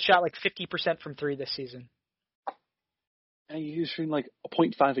 George Hill shot like 50% from 3 this season. And he was shooting like a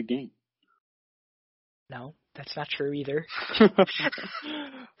 0.5 a game. No, that's not true either.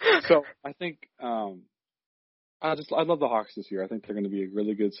 So I think I love the Hawks this year. I think they're going to be a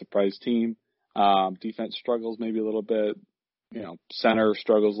really good surprise team. Defense struggles maybe a little bit. Center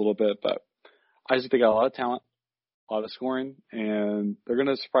struggles a little bit, but I just think they got a lot of talent, a lot of scoring, and they're going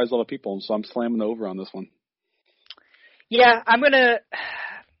to surprise a lot of people. And so I'm slamming the over on this one. Yeah, I'm gonna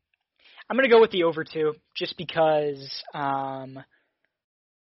go with the over too, just because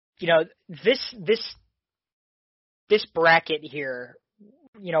this bracket here,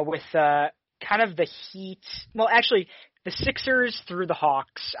 with kind of the Heat. Well, actually, the Sixers through the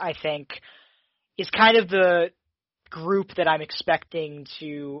Hawks, I think, is kind of the group that I'm expecting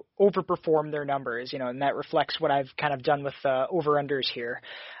to overperform their numbers, and that reflects what I've kind of done with over-unders here.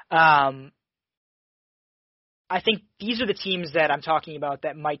 I think these are the teams that I'm talking about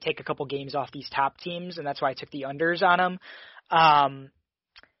that might take a couple games off these top teams, and that's why I took the unders on them.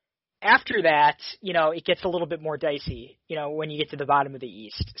 After that, it gets a little bit more dicey, when you get to the bottom of the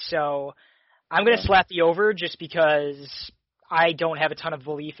East. So I'm going to slap the over just because I don't have a ton of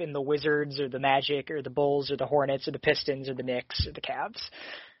belief in the Wizards or the Magic or the Bulls or the Hornets or the Pistons or the Knicks or the Cavs.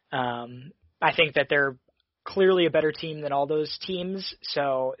 I think that they're clearly a better team than all those teams,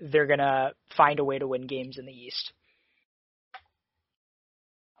 so they're going to find a way to win games in the East.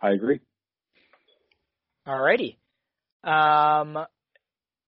 I agree. Alrighty.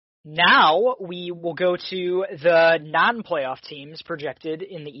 Now we will go to the non-playoff teams projected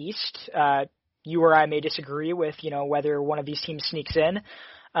in the East. You or I may disagree with, whether one of these teams sneaks in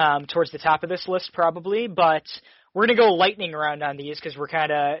towards the top of this list probably, but we're going to go lightning round on these because we're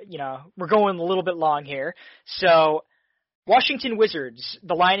kind of, we're going a little bit long here. So Washington Wizards,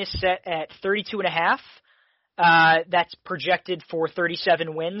 the line is set at 32.5. That's projected for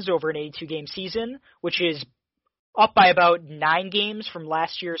 37 wins over an 82-game season, which is up by about 9 games from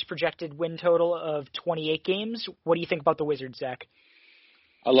last year's projected win total of 28 games. What do you think about the Wizards, Zach?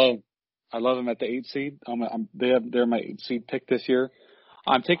 I love them at the 8 seed. They're my 8 seed pick this year.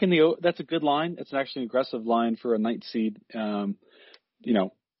 I'm taking that's a good line. It's actually an aggressive line for a 9 seed.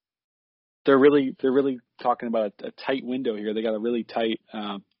 They're really talking about a tight window here. They got a really tight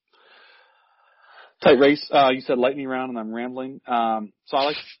race. You said lightning round, and I'm rambling. So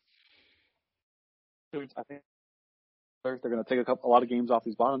I think they're going to take a lot of games off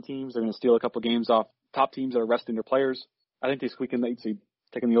these bottom teams. They're going to steal a couple of games off top teams that are resting their players. I think they squeak in the 8 seed,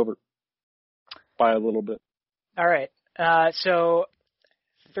 taking the over by a little bit. All right. So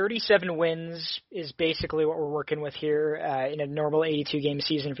 37 wins is basically what we're working with here in a normal 82-game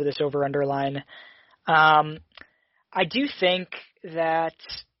season for this over-under line. I do think that,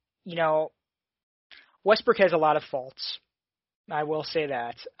 Westbrook has a lot of faults. I will say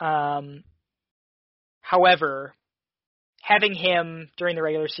that. However, having him during the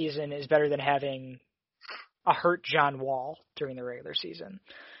regular season is better than having a hurt John Wall during the regular season.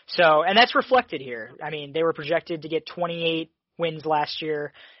 So, and that's reflected here. I mean, they were projected to get 28 wins last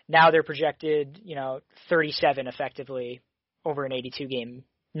year. Now they're projected, 37 effectively over an 82-game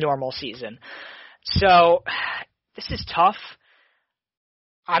normal season. So, this is tough.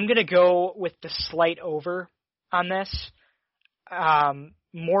 I'm going to go with the slight over on this,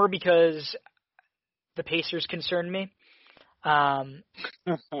 more because the Pacers concern me. I'm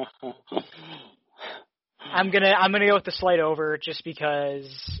gonna go with the slight over just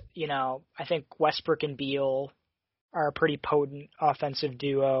because, I think Westbrook and Beal are a pretty potent offensive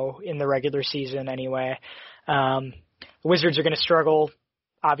duo in the regular season anyway. The Wizards are going to struggle,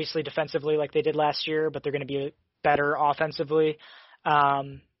 obviously, defensively like they did last year, but they're going to be better offensively.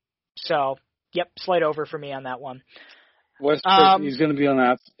 So, slight over for me on that one. Westbrook, he's going to be on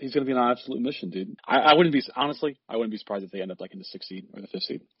an absolute mission, dude. I wouldn't be surprised if they end up like in the 6th seed or the 5th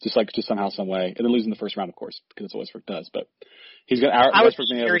seed, just somehow, some way, and then losing the first round, of course, because that's what Westbrook does. But he's going. I was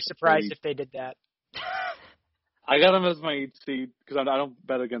very surprised if they did that. I got him as my 8th seed because I don't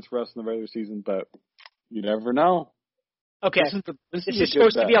bet against Russ in the regular season, but you never know. Okay, this is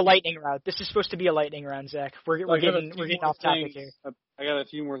supposed to be a lightning round. This is supposed to be a lightning round, Zach. We're getting off topic here. I got a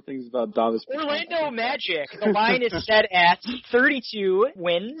few more things about Davis. Orlando Magic. The line is set at 32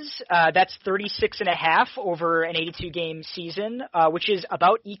 wins. That's 36.5 over an 82-game season, which is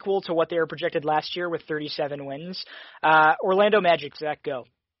about equal to what they were projected last year with 37 wins. Orlando Magic, Zach, go.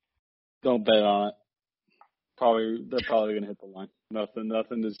 Don't bet on it. They're probably going to hit the line.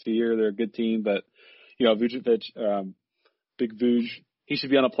 Nothing to see here. They're a good team, but Vucevic, Big Vuj, he should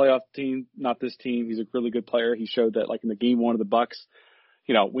be on a playoff team, not this team. He's a really good player. He showed that, like in the game 1 of the Bucks,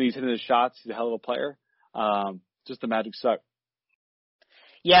 when he's hitting his shots, he's a hell of a player. Just the Magic suck.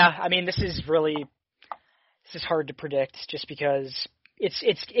 Yeah, I mean, this is hard to predict just because it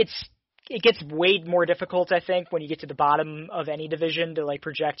gets way more difficult, I think, when you get to the bottom of any division to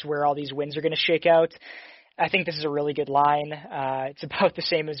project where all these wins are going to shake out. I think this is a really good line. It's about the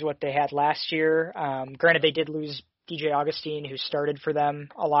same as what they had last year. Granted, they did lose DJ Augustine, who started for them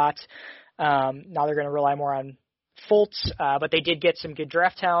a lot. Now they're going to rely more on Fultz, but they did get some good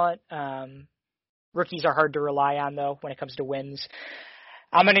draft talent. Rookies are hard to rely on, though, when it comes to wins.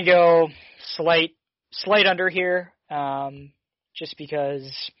 I'm going to go slight under here, just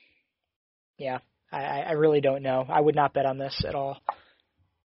because, I really don't know. I would not bet on this at all.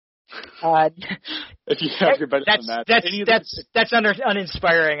 If you have your bet on that, that's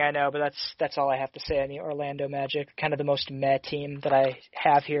uninspiring, I know, but that's all I have to say on the Orlando Magic, kind of the most meh team that I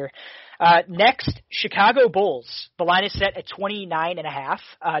have here. Next, Chicago Bulls. The line is set at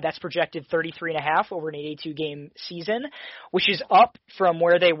 29.5. That's projected 33.5 over an 82-game season, which is up from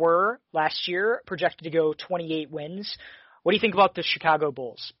where they were last year, projected to go 28 wins. What do you think about the Chicago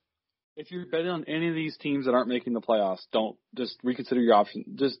Bulls? If you're betting on any of these teams that aren't making the playoffs, don't just reconsider your option.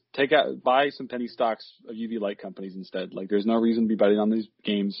 Just buy some penny stocks of UV light companies instead. There's no reason to be betting on these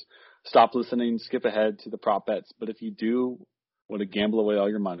games. Stop listening, skip ahead to the prop bets. But if you do want to gamble away all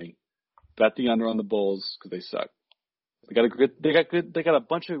your money, bet the under on the Bulls because they suck. They got a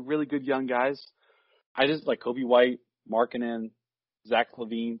bunch of really good young guys. I just like Kobe White, Markkanen, Zach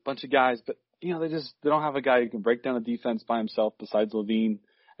LaVine, bunch of guys, but they don't have a guy who can break down a defense by himself besides LaVine.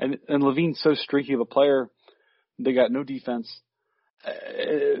 And LaVine's so streaky of a player, they got no defense.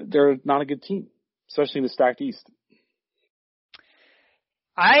 They're not a good team, especially in the stacked East.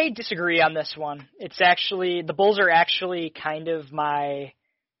 I disagree on this one. The Bulls are actually kind of my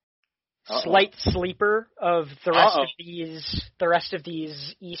slight sleeper of the rest of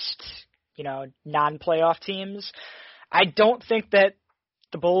these East, non-playoff teams. I don't think that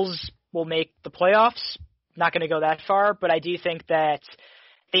the Bulls will make the playoffs. Not going to go that far, but I do think that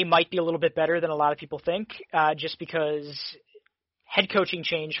they might be a little bit better than a lot of people think, just because head coaching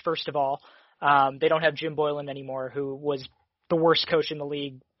change, first of all. They don't have Jim Boylan anymore, who was the worst coach in the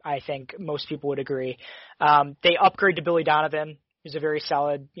league. I think most people would agree. They upgrade to Billy Donovan, who's a very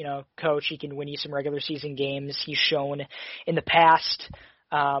solid, coach. He can win you some regular season games. He's shown in the past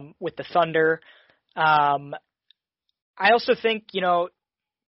with the Thunder. I also think,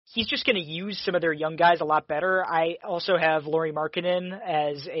 he's just going to use some of their young guys a lot better. I also have Lauri Markkanen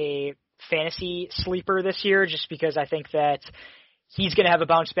as a fantasy sleeper this year, just because I think that he's going to have a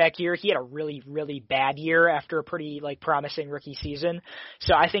bounce back year. He had a really, really bad year after a pretty promising rookie season.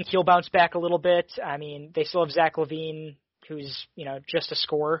 So I think he'll bounce back a little bit. I mean, they still have Zach LaVine, who's, just a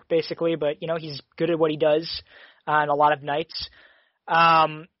scorer basically, but he's good at what he does on a lot of nights.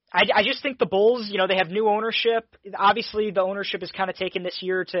 I just think the Bulls, they have new ownership. Obviously, the ownership is kind of taken this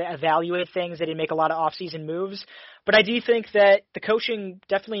year to evaluate things. They didn't make a lot of offseason moves. But I do think that the coaching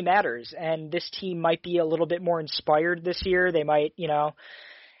definitely matters, and this team might be a little bit more inspired this year. They might,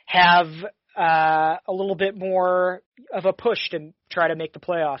 have a little bit more of a push to try to make the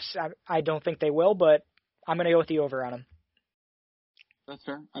playoffs. I don't think they will, but I'm going to go with the over on them. That's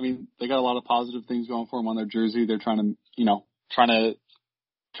fair. I mean, they got a lot of positive things going for them on their jersey. They're trying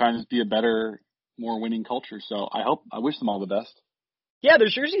to be a better, more winning culture. So I wish them all the best. Yeah, their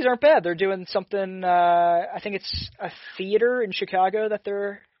jerseys aren't bad. They're doing something, I think it's a theater in Chicago that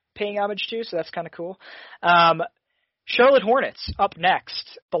they're paying homage to, so that's kind of cool. Charlotte Hornets up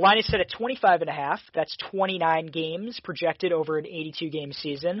next. The line is set at 25.5. That's 29 games projected over an 82-game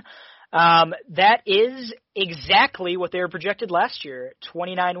season. That is exactly what they were projected last year,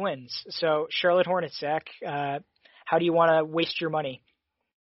 29 wins. So Charlotte Hornets, Zach, how do you want to waste your money?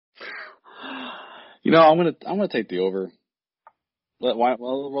 I'm gonna take the over.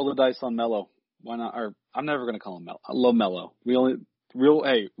 Roll the dice on Melo. Why not? Or I'm never gonna call him Melo. I love Melo. Real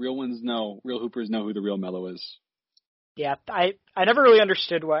hoopers know who the real Melo is. Yeah, I never really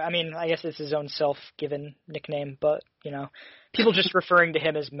understood why. I mean, I guess it's his own self-given nickname, but people just referring to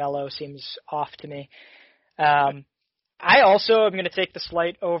him as Melo seems off to me. I also am going to take the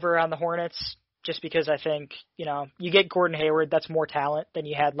slight over on the Hornets, just because I think, you get Gordon Hayward, that's more talent than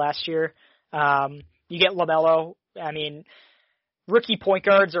you had last year. You get LaMelo. I mean, rookie point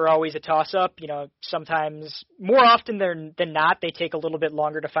guards are always a toss-up. Sometimes, more often than not, they take a little bit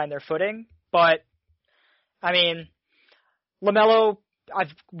longer to find their footing. But, I mean, LaMelo,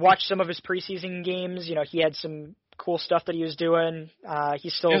 I've watched some of his preseason games. He had some cool stuff that he was doing.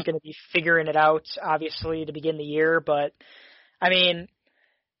 He's still going to be figuring it out, obviously, to begin the year. But, I mean,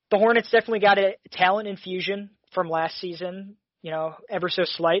 the Hornets definitely got a talent infusion from last season, ever so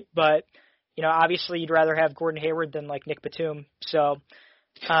slight, but, obviously you'd rather have Gordon Hayward than Nick Batum. So,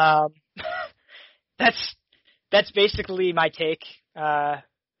 that's basically my take. I'm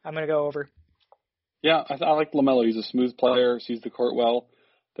going to go over. Yeah, I like LaMelo. He's a smooth player, sees the court well.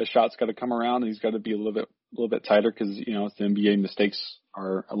 The shot's got to come around, and he's got to be a little bit tighter because, it's the NBA. Mistakes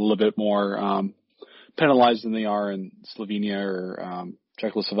are a little bit more, penalized than they are in Slovenia or,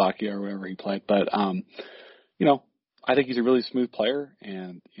 Czechoslovakia or wherever he played. But, I think he's a really smooth player,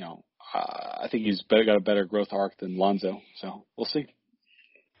 and, I think he's got a better growth arc than Lonzo. So we'll see.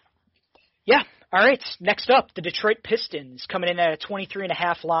 Yeah. All right. Next up, the Detroit Pistons coming in at a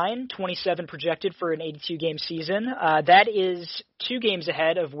 23.5 line, 27 projected for an 82-game season. That is 2 games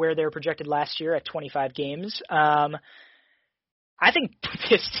ahead of where they were projected last year at 25 games. I think the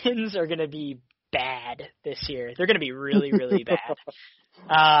Pistons are going to be bad this year. They're going to be really, really bad.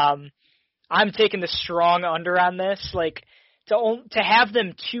 I'm taking the strong under on this. To have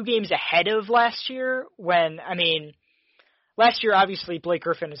them 2 games ahead of last year last year, obviously, Blake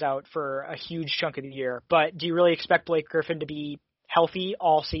Griffin is out for a huge chunk of the year, but do you really expect Blake Griffin to be healthy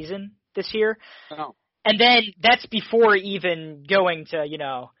all season this year? No. And then that's before even going to,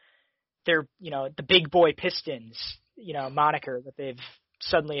 their, the big boy Pistons, moniker that they've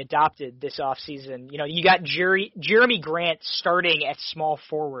suddenly adopted this offseason. You got Jeremy Grant starting at small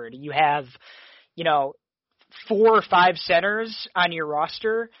forward. You have, 4 or 5 centers on your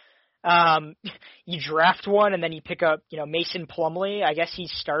roster. You draft one and then you pick up, Mason Plumlee. I guess he's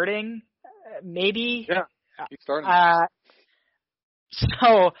starting, maybe. Yeah, he's starting.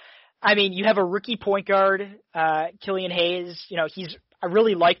 So, you have a rookie point guard, Killian Hayes. I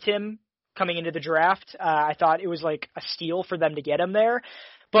really liked him coming into the draft. I thought it was a steal for them to get him there.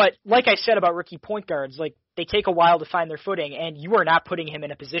 But like I said about rookie point guards, they take a while to find their footing, and you are not putting him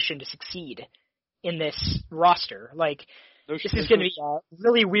in a position to succeed in this roster. Like, this is going to be a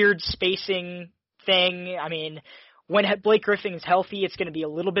really weird spacing thing. I mean, when Blake Griffin is healthy, it's going to be a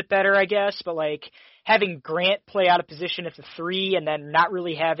little bit better, I guess, but like having Grant play out of position at the 3 and then not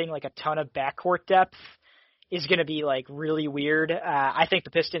really having like a ton of backcourt depth is going to be like really weird. I think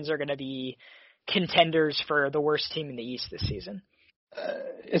the Pistons are going to be contenders for the worst team in the East this season.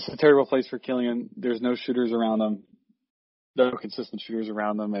 It's a terrible place for Killian. There's no shooters around him. No consistent shooters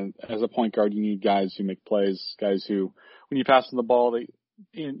around them. And as a point guard, you need guys who make plays, guys who, when you pass them the ball,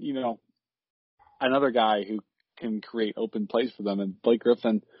 another guy who can create open plays for them. And Blake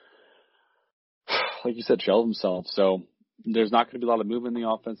Griffin, like you said, shelved himself. So there's not going to be a lot of movement in the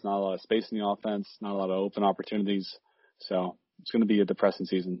offense, not a lot of space in the offense, not a lot of open opportunities. So it's going to be a depressing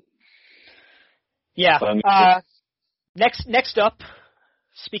season. Yeah. Next up,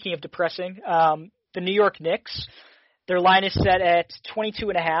 speaking of depressing, the New York Knicks. Their line is set at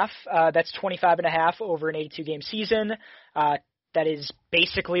 22.5. That's 25.5 over an 82-game season. That is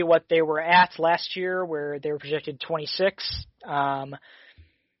basically what they were at last year, where they were projected 26.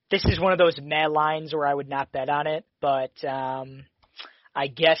 This is one of those mad lines where I would not bet on it, but I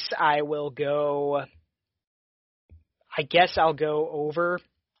guess I'll go over,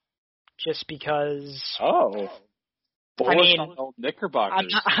 just because. Oh. Bullish on the old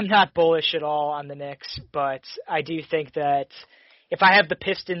Knickerbockers. I'm not bullish at all on the Knicks, but I do think that if I have the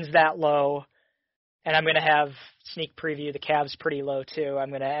Pistons that low, and I'm going to have sneak preview the Cavs pretty low too, I'm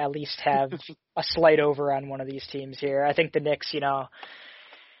going to at least have a slight over on one of these teams here. I think the Knicks,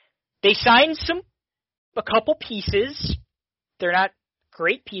 they signed a couple pieces. They're not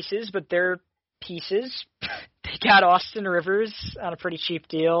great pieces, but they're pieces. They got Austin Rivers on a pretty cheap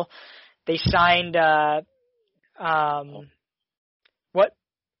deal. They signed what?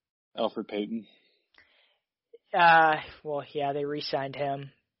 Elfrid Payton. Well, yeah, they re-signed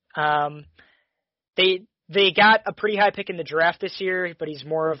him. They got a pretty high pick in the draft this year, but he's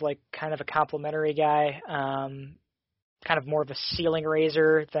more of like kind of a complimentary guy, kind of more of a ceiling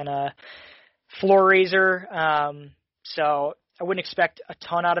raiser than a floor raiser. So I wouldn't expect a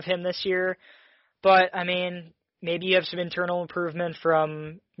ton out of him this year, but I mean, maybe you have some internal improvement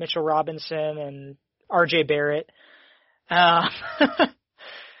from Mitchell Robinson and RJ Barrett. I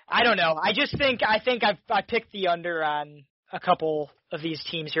don't know. I think I picked the under on a couple of these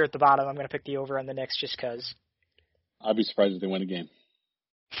teams here at the bottom. I'm going to pick the over on the Knicks just because. I'd be surprised if they win a game.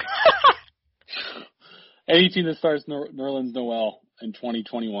 Any team that starts Nerlens Noel in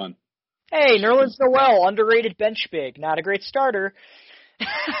 2021. Hey, Nerlens Noel, underrated bench big, not a great starter.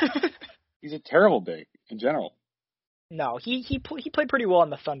 He's a terrible big in general. No, he played pretty well on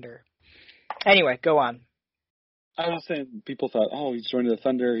the Thunder. Anyway, go on. I was saying, people thought, oh, he's joining the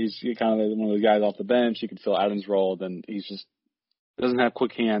Thunder. He's kind of one of the guys off the bench. He could fill Adams' role. Then he's just doesn't have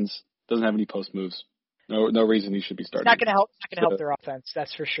quick hands. Doesn't have any post moves. No reason he should be starting. It's not going to help their offense.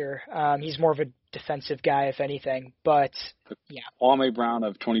 That's for sure. He's more of a defensive guy, if anything. But yeah, Kwame Brown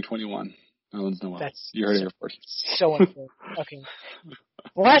of 2021. Nerlens Noel. You heard it here first. So important. Okay.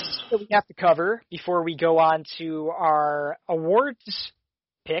 Last that we have to cover before we go on to our awards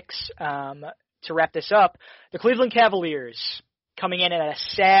picks. To wrap this up, the Cleveland Cavaliers coming in at a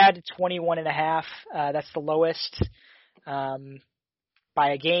sad 21.5. That's the lowest by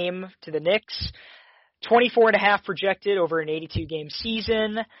a game to the Knicks. 24.5 projected over an 82-game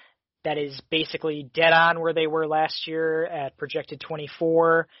season. That is basically dead on where they were last year at projected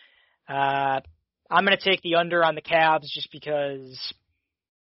 24. I'm going to take the under on the Cavs just because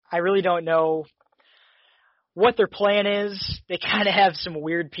I really don't know what their plan is. They kind of have some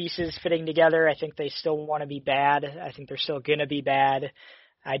weird pieces fitting together. I think they still want to be bad. I think they're still going to be bad.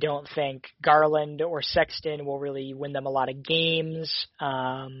 I don't think Garland or Sexton will really win them a lot of games.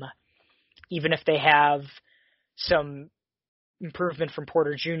 Even if they have some improvement from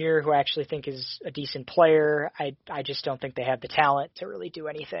Porter Jr., who I actually think is a decent player, I just don't think they have the talent to really do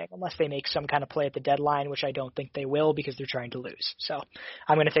anything unless they make some kind of play at the deadline, which I don't think they will because they're trying to lose. So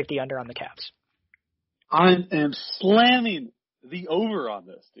I'm going to take the under on the Cavs. I am slamming the over on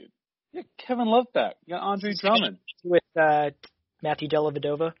this, dude. You got Kevin Love back. You got Andre Drummond. With Matthew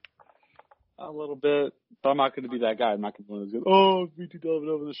Dellavedova? A little bit. But I'm not going to be that guy. I'm not going to be one of those guys, Matthew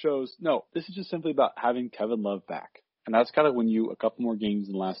Dellavedova the shows. No, this is just simply about having Kevin Love back. And that's got to win you a couple more games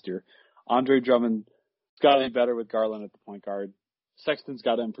than last year. Andre Drummond's got to be better with Garland at the point guard. Sexton's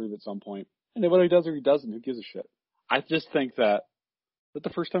got to improve at some point. And then whether he does or he doesn't, who gives a shit? I just think that – is that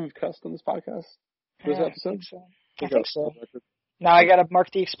the first time we've cussed on this podcast? Yeah, I think so. I think so. Now I gotta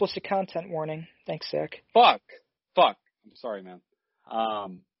mark the explicit content warning. Thanks, Zach. Fuck. I'm sorry, man.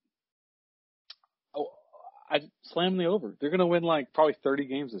 I slam the over. They're going to win like probably 30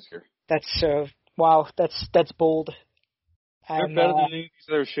 games this year. That's wow. That's bold. They're better than any of these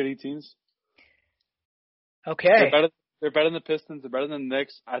other shitty teams. Okay. They're better than the Pistons. They're better than the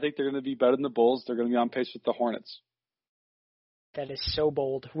Knicks. I think they're going to be better than the Bulls. They're going to be on pace with the Hornets. That is so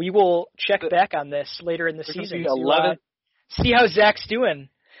bold. We will check back on this later in the season. 11. See how Zach's doing.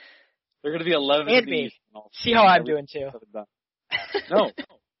 They're going to be 11. And me. See how I'm doing too. No.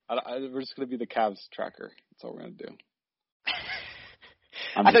 We're just going to be the Cavs tracker. That's all we're going to do.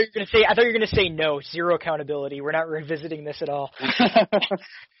 I thought you were going to say no. Zero accountability. We're not revisiting this at all.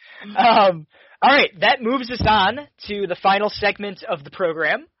 All right. That moves us on to the final segment of the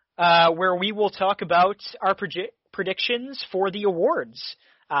program, where we will talk about our predictions for the awards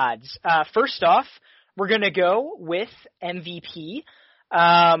odds. First off, we're going to go with MVP.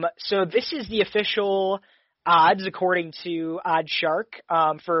 So this is the official odds according to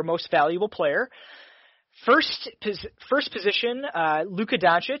OddsShark for most valuable player. First position, Luka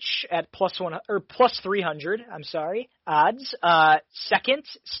Doncic at plus 300. I'm sorry, odds. Second,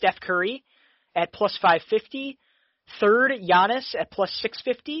 Steph Curry at plus 550. Third, Giannis at plus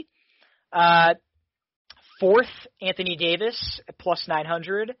 650. Fourth, Anthony Davis at plus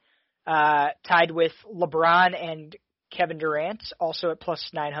 900. Tied with LeBron and Kevin Durant, also at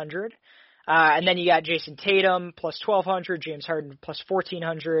plus 900. And then you got Jason Tatum plus 1,200, James Harden plus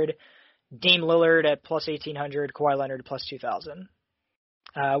 1,400, Dame Lillard at plus 1,800, Kawhi Leonard plus 2,000.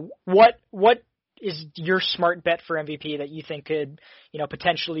 What is your smart bet for MVP that you think could,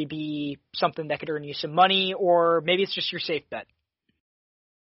 potentially be something that could earn you some money, or maybe it's just your safe bet?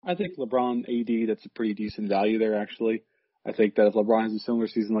 I think LeBron AD, that's a pretty decent value there, actually. I think that if LeBron has a similar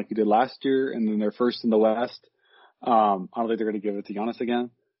season like he did last year, and then they're first in the West, I don't think they're going to give it to Giannis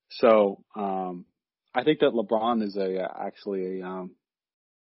again. So I think that LeBron is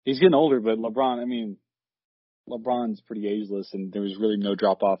he's getting older, but LeBron's pretty ageless, and there was really no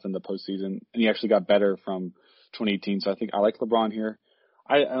drop off in the postseason, and he actually got better from 2018. So I think I like LeBron here.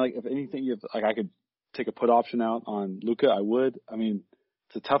 I like, if anything, I could take a put option out on Luka, I would. I mean,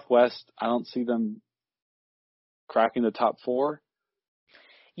 it's a tough West. I don't see them cracking the top four.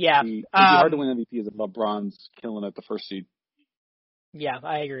 Yeah, it'd be hard to win MVP if LeBron's killing at the first seed. Yeah,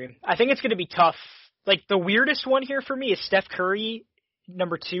 I agree. I think it's going to be tough. Like, the weirdest one here for me is Steph Curry,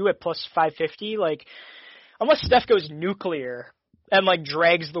 number 2 at plus 550. Like, unless Steph goes nuclear and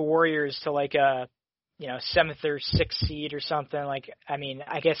drags the Warriors to a 7th or 6th seed or something.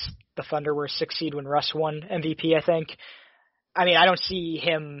 I guess the Thunder were 6th seed when Russ won MVP, I think. I don't see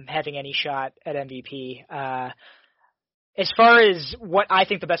him having any shot at MVP. As far as what I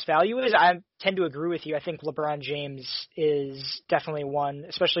think the best value is, I tend to agree with you. I think LeBron James is definitely one,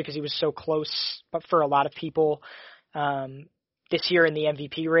 especially because he was so close, but for a lot of people this year in the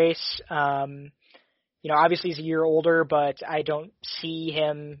MVP race. Obviously he's a year older, but I don't see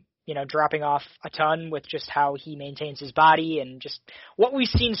him, dropping off a ton with just how he maintains his body and just what we've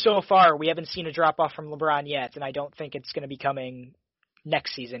seen so far. We haven't seen a drop off from LeBron yet, and I don't think it's going to be coming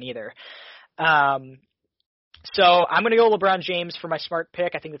next season either. So I'm going to go LeBron James for my smart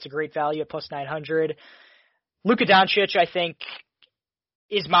pick. I think that's a great value at plus 900. Luka Doncic, I think,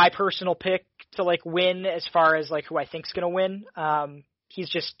 is my personal pick to win as far as who I think is going to win. He's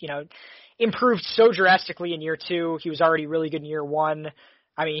just, improved so drastically in year 2. He was already really good in year 1.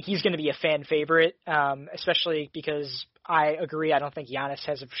 He's going to be a fan favorite, especially because I agree. I don't think Giannis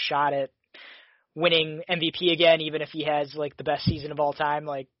has a shot at winning MVP again, even if he has the best season of all time.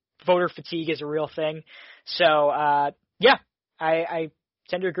 Voter fatigue is a real thing. So, yeah, I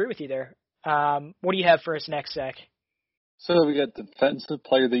tend to agree with you there. What do you have for us next, Zach? So we got Defensive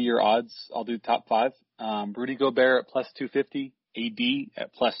Player of the Year odds. I'll do top 5. Rudy Gobert at plus 250, AD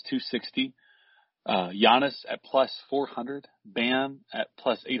at plus 260, Giannis at plus 400, Bam at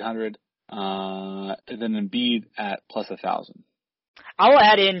plus 800, and then Embiid at plus 1,000. I'll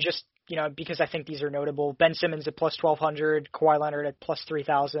add in just, because I think these are notable. Ben Simmons at plus 1,200, Kawhi Leonard at plus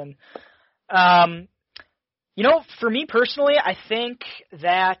 3,000. For me personally, I think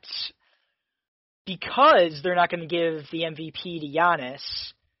that because they're not going to give the MVP to Giannis,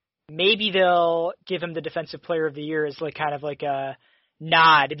 maybe they'll give him the Defensive Player of the Year as kind of a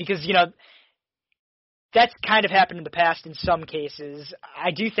nod, because, that's kind of happened in the past in some cases.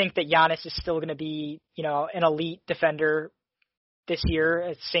 I do think that Giannis is still going to be, an elite defender this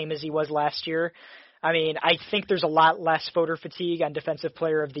year, same as he was last year. I think there's a lot less voter fatigue on Defensive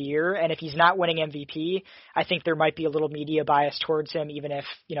Player of the Year, and if he's not winning MVP, I think there might be a little media bias towards him, even if,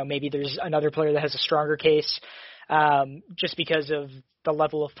 maybe there's another player that has a stronger case, just because of the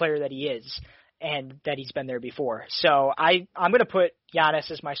level of player that he is. and that he's been there before. So I'm going to put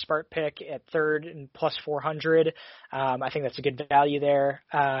Giannis as my smart pick at third and plus 400. I think that's a good value there.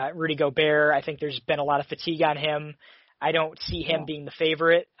 Rudy Gobert, I think there's been a lot of fatigue on him. I don't see him being the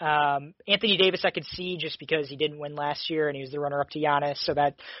favorite. Anthony Davis I could see just because he didn't win last year and he was the runner-up to Giannis, so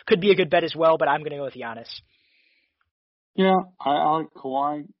that could be a good bet as well, but I'm going to go with Giannis. Yeah, I like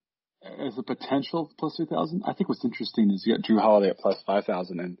Kawhi as a potential plus 3,000. I think what's interesting is you got Drew Holiday at plus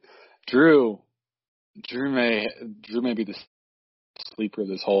 5,000, and Drew may be the sleeper of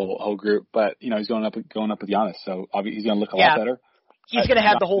this whole group, but he's going up with Giannis, so obviously he's going to look a lot better. He's going to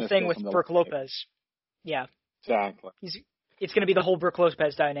have the whole thing with Brook Lopez. Yeah, exactly. It's going to be the whole Brook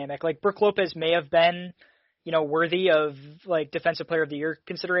Lopez dynamic. Like Brook Lopez may have been, worthy of like Defensive Player of the Year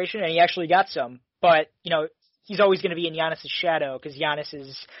consideration, and he actually got some, but he's always going to be in Giannis' shadow because Giannis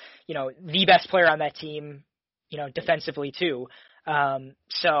is, the best player on that team, defensively too.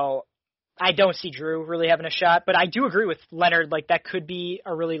 So I don't see Drew really having a shot, but I do agree with Leonard. Like that could be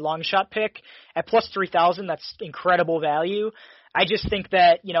a really long shot pick at plus 3,000. That's incredible value. I just think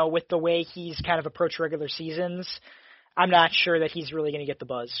that, with the way he's kind of approached regular seasons, I'm not sure that he's really going to get the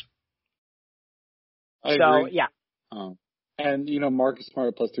buzz. I agree. Yeah. And, Marcus Smart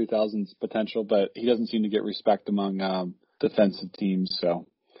at plus 3,000's potential, but he doesn't seem to get respect among defensive teams, so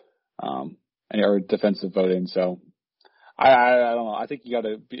or defensive voting. So I don't know. I think you got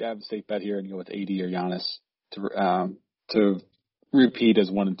to have a safe bet here and go with AD or Giannis to repeat as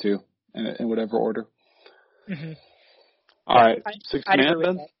 1 and 2 in whatever order. Mm-hmm. All right, sixth man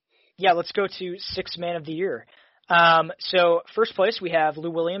then? Yeah, let's go to sixth man of the year. So first place we have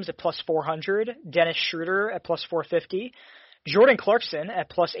Lou Williams at plus 400, Dennis Schroeder at plus 450, Jordan Clarkson at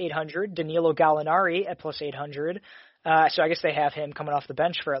plus 800, Danilo Gallinari at plus 800. So I guess they have him coming off the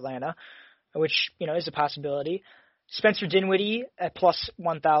bench for Atlanta, which, is a possibility. Spencer Dinwiddie at plus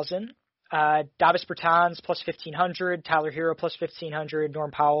 1,000, Davis Bertans plus 1,500, Tyler Hero plus 1,500,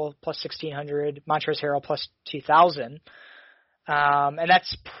 Norm Powell plus 1,600, Montrezl Harrell plus 2,000. And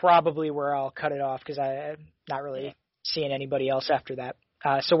that's probably where I'll cut it off because I'm not really seeing anybody else after that.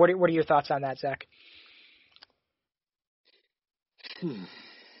 So what are your thoughts on that, Zach?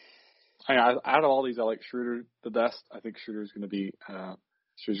 Out of all these, I like Schroeder the best. I think Schroeder's going to be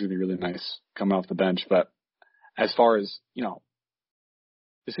really nice coming off the bench. But as far as,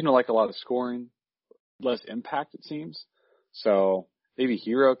 they seem to like a lot of scoring, less impact, it seems. So maybe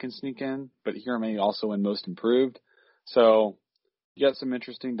Hero can sneak in, but Hero may also win most improved. So you got some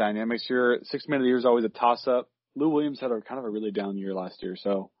interesting dynamics here. Sixth man of the year is always a toss-up. Lou Williams had a kind of a really down year last year,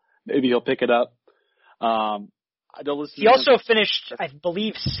 so maybe he'll pick it up. He also finished, I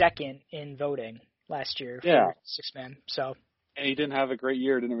believe, second in voting last year for sixth man. So. And he didn't have a great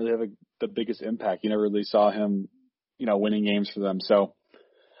year. Didn't really have the biggest impact. You never really saw him, winning games for them. So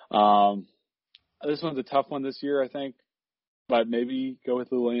this one's a tough one this year, I think. But maybe go with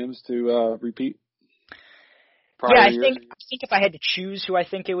Lou Williams to repeat. I think if I had to choose who I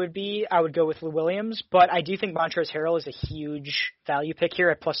think it would be, I would go with Lou Williams. But I do think Montrezl Harrell is a huge value pick here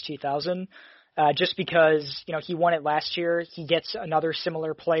at plus 2,000. Just because, he won it last year. He gets another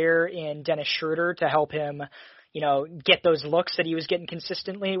similar player in Dennis Schroeder to help him, get those looks that he was getting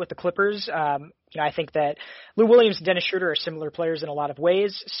consistently with the Clippers. I think that Lou Williams and Dennis Schroeder are similar players in a lot of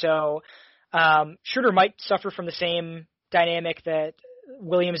ways. So Schroeder might suffer from the same dynamic that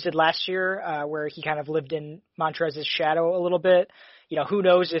Williams did last year, where he kind of lived in Montrezl's shadow a little bit. Who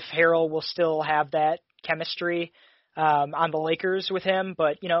knows if Harrell will still have that chemistry on the Lakers with him,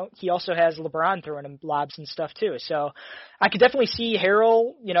 but he also has LeBron throwing him lobs and stuff too. So I could definitely see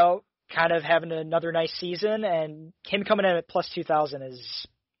Harrell, kind of having another nice season, and him coming in at plus 2,000 is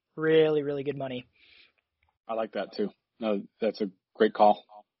really, really good money. I like that too. No, that's a great call.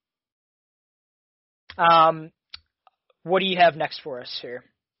 What do you have next for us here?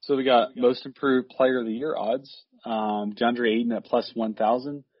 So we got most improved player of the year odds. DeAndre Ayton at plus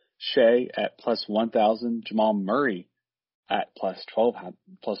 1,000. Shea at plus 1,000. Jamal Murray at plus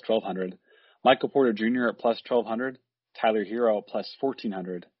 1,200. Michael Porter Jr. at plus 1,200. Tyler Hero at plus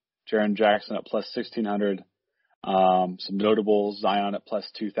 1,400. Jaren Jackson at plus 1,600. Some notables, Zion at plus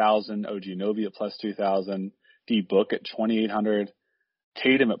 2,000. OG Anunoby at plus 2,000. D Book at 2,800.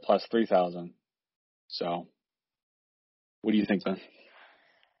 Tatum at plus 3,000. So, what do you think, Ben?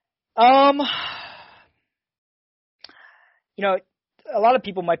 A lot of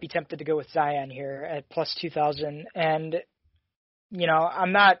people might be tempted to go with Zion here at plus 2,000, and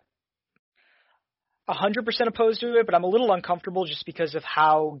I'm not 100% opposed to it, but I'm a little uncomfortable just because of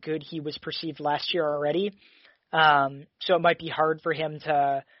how good he was perceived last year already. So it might be hard for him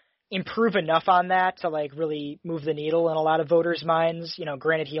to improve enough on that to like really move the needle in a lot of voters' minds.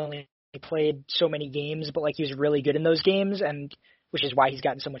 Granted, he only played so many games, but like he was really good in those games, and which is why he's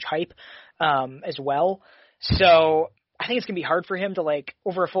gotten so much hype as well. So I think it's gonna be hard for him to like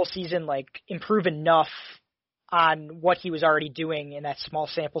over a full season like improve enough on what he was already doing in that small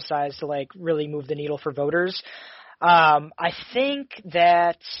sample size to like really move the needle for voters. I think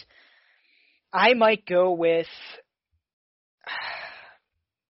that I might go with.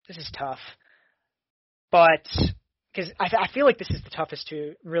 This is tough, but because I feel like this is the toughest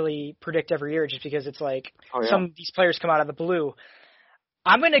to really predict every year, just because it's like some of these players come out of the blue.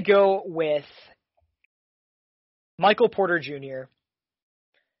 I'm going to go with Michael Porter Jr.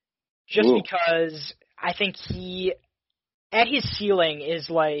 just because I think he, at his ceiling, is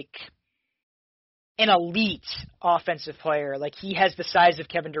like an elite offensive player. Like he has the size of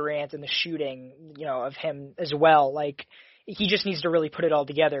Kevin Durant and the shooting, of him as well. Like he just needs to really put it all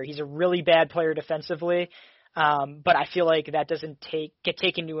together. He's a really bad player defensively, but I feel like that doesn't get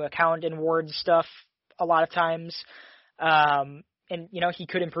taken into account in Ward's stuff a lot of times. And he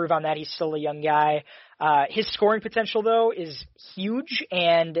could improve on that. He's still a young guy. His scoring potential though is huge,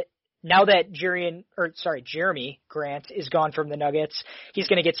 and now that Jeremy Grant is gone from the Nuggets, he's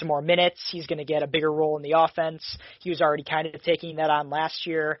going to get some more minutes. He's going to get a bigger role in the offense. He was already kind of taking that on last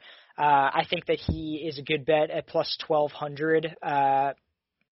year. I think that he is a good bet at plus 1,200.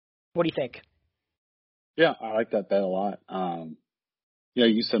 What do you think? Yeah, I like that bet a lot.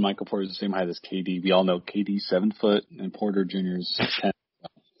 You said Michael Porter is the same height as KD. We all know KD's 7 foot and Porter Jr. is 10.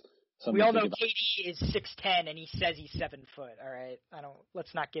 We all know KD is 6'10", and he says he's 7 foot. All right,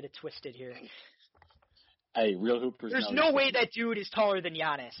 let's not get it twisted here. Hey, real hoopers. There's no way that dude is taller than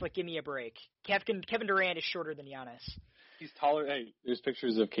Giannis. Like, give me a break. Kevin Durant is shorter than Giannis. He's taller. Hey, there's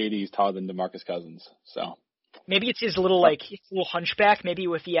pictures of KD. He's taller than DeMarcus Cousins. So maybe it's his little hunchback. Maybe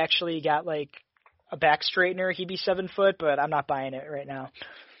if he actually got like a back straightener, he'd be 7 foot. But I'm not buying it right now.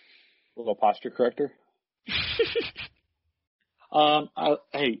 A little posture corrector.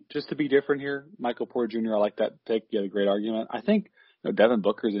 Hey, just to be different here, Michael Porter Jr., I like that pick. You had a great argument. I think Devin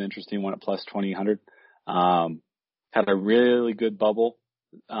Booker is an interesting one at plus 2,000. Had a really good bubble.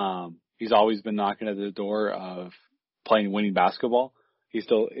 He's always been knocking at the door of playing winning basketball.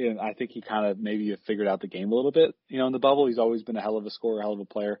 I think he kind of maybe figured out the game a little bit, in the bubble. He's always been a hell of a scorer, hell of a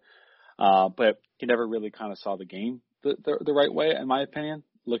player. But he never really kind of saw the game the right way, in my opinion.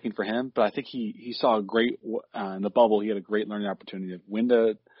 Looking for him, but I think he saw a great in the bubble. He had a great learning opportunity of when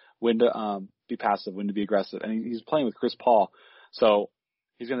to be passive, when to be aggressive, and he's playing with Chris Paul, so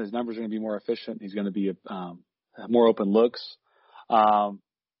his numbers are going to be more efficient. He's going to be have more open looks, but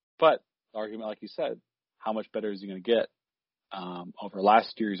the argument, like you said, how much better is he going to get over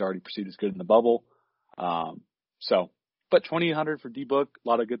last year? He's already perceived as good in the bubble, but 2,800 for D-Book, a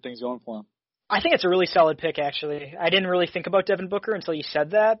lot of good things going for him. I think it's a really solid pick, actually. I didn't really think about Devin Booker until you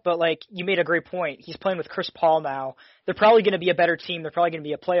said that, but you made a great point. He's playing with Chris Paul now. They're probably going to be a better team. They're probably going to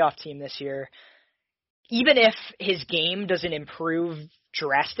be a playoff team this year. Even if his game doesn't improve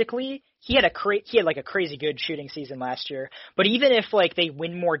drastically, he had a crazy good shooting season last year. But even if they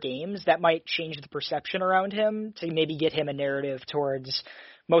win more games, that might change the perception around him to maybe get him a narrative towards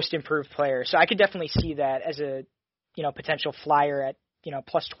most improved player. So I could definitely see that as a potential flyer at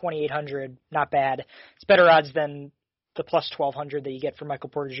plus 2,800, not bad. It's better odds than the plus 1,200 that you get for Michael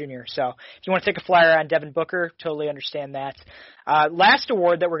Porter Jr. So if you want to take a flyer on Devin Booker, totally understand that. Last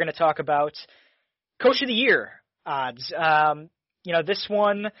award that we're going to talk about, Coach of the Year odds. This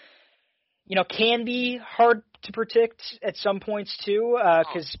one, can be hard to predict at some points too,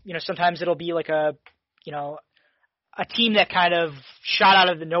 because sometimes it'll be like a team that kind of shot out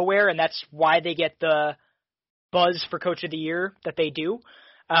of the nowhere, and that's why they get the buzz for Coach of the Year that they do.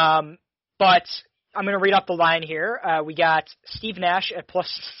 But I'm going to read off the line here. We got Steve Nash at plus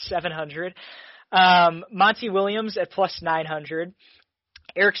 700, Monty Williams at plus 900,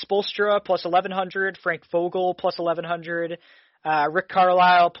 Eric Spoelstra plus 1,100, Frank Vogel plus 1,100, Rick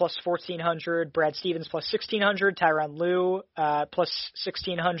Carlisle plus 1,400, Brad Stevens plus 1,600, Tyronn Lue plus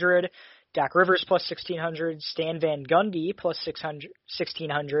 1,600, Doc Rivers plus 1,600, Stan Van Gundy plus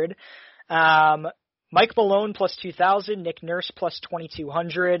 1,600, Mike Malone plus 2,000, Nick Nurse plus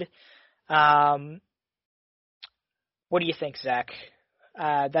 2,200. What do you think, Zach?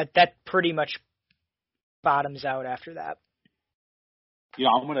 That pretty much bottoms out after that.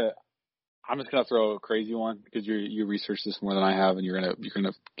 I'm just gonna throw a crazy one because you researched this more than I have, and you're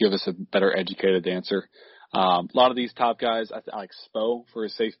gonna give us a better educated answer. A lot of these top guys, I like Spo for a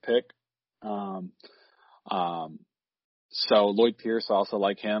safe pick. So Lloyd Pierce, I also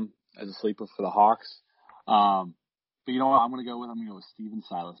like him as a sleeper for the Hawks. But you know what? I'm going to go with Steven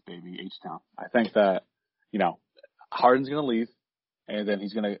Silas, baby, H-Town. I think that, Harden's going to leave. and then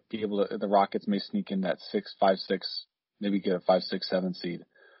he's going to be able to. The Rockets may sneak in that 5-6, maybe get a 5-6-7 seed.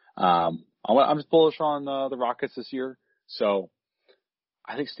 I'm just bullish on the Rockets this year. So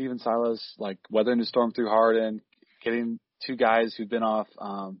I think Stephen Silas, like weathering the storm through Harden, getting two guys who've been off.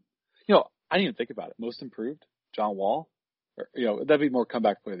 I didn't even think about it. Most improved, John Wall. Or, that'd be more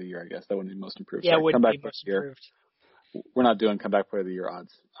comeback player of the year, I guess. That wouldn't be most improved. Yeah, Sorry, it wouldn't comeback be most player improved. We're not doing comeback player of the year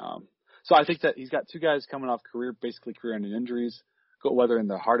odds. So I think that he's got two guys coming off basically career-ending injuries, weathering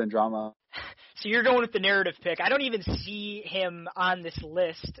the Harden drama. So you're going with the narrative pick. I don't even see him on this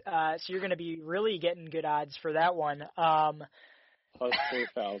list, so you're going to be really getting good odds for that one. Plus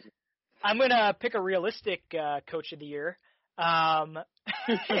 4,000. I'm going to pick a realistic coach of the year. And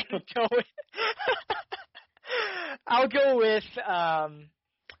go with I'll go with,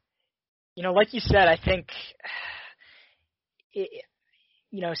 like you said, I think,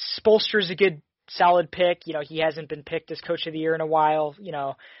 Spoelstra's a good, solid pick. He hasn't been picked as coach of the year in a while.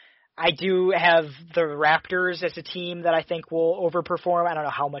 I do have the Raptors as a team that I think will overperform. I don't know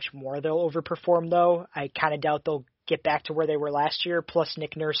how much more they'll overperform, though. I kind of doubt they'll get back to where they were last year. Plus,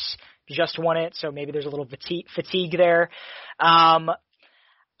 Nick Nurse just won it, so maybe there's a little fatigue there.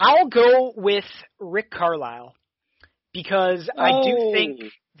 I'll go with Rick Carlisle because I do think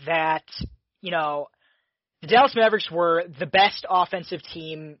that, the Dallas Mavericks were the best offensive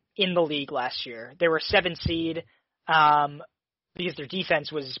team in the league last year. They were a 7 seed because their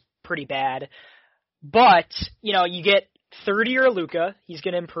defense was pretty bad. But, you get 30-year Luka. He's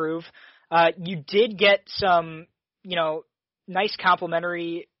going to improve. You did get some, nice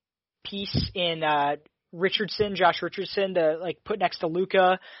complimentary piece in Josh Richardson to put next to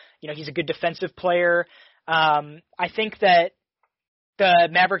Luka. He's a good defensive player. I think that the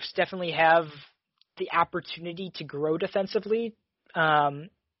Mavericks definitely have the opportunity to grow defensively,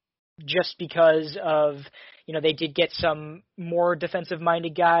 just because of, they did get some more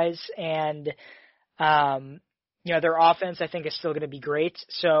defensive-minded guys, and, their offense, I think, is still going to be great.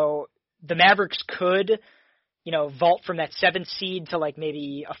 So the Mavericks could, vault from that 7th seed to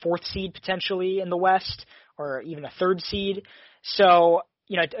maybe a 4th seed potentially in the West, or even a 3rd seed. So,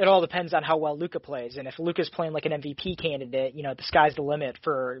 it all depends on how well Luka plays. And if Luka's playing like an MVP candidate, the sky's the limit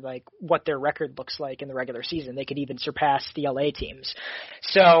for what their record looks like in the regular season. They could even surpass the LA teams.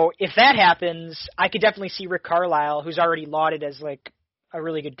 So if that happens, I could definitely see Rick Carlisle, who's already lauded as a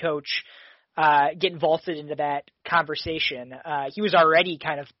really good coach, getting vaulted into that conversation. He was already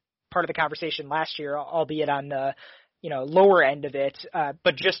kind of part of the conversation last year, albeit on the, lower end of it.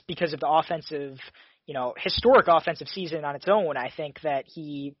 But just because of the offensive, historic offensive season on its own, I think that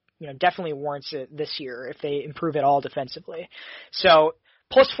he, definitely warrants it this year if they improve at all defensively. So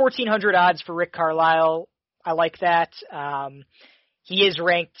plus 1,400 odds for Rick Carlisle. I like that. He is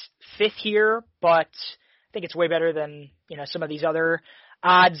ranked 5th here, but I think it's way better than, some of these other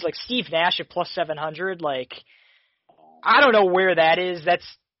odds like Steve Nash at plus 700. I don't know where that is. That's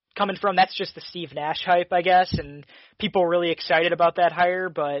coming from. That's just the Steve Nash hype, I guess. And people are really excited about that hire,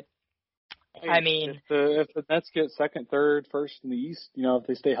 but I mean, if the Nets get 2nd, 3rd, 1st in the East, if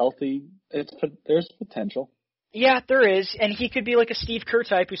they stay healthy, there's potential. Yeah, there is, and he could be like a Steve Kerr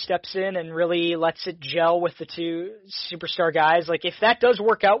type who steps in and really lets it gel with the two superstar guys. If that does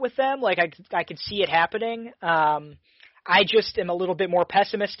work out with them, I could see it happening. I just am a little bit more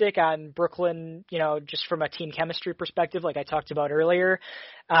pessimistic on Brooklyn, just from a team chemistry perspective, like I talked about earlier.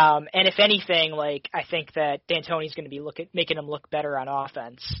 And if anything, I think that D'Antoni's going to be making him look better on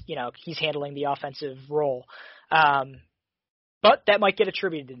offense. He's handling the offensive role. But that might get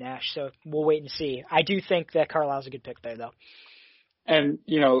attributed to Nash, so we'll wait and see. I do think that Carlisle's a good pick there, though. And,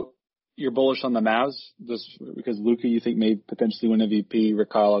 you're bullish on the Mavs just because Luka, you think, may potentially win MVP, Rick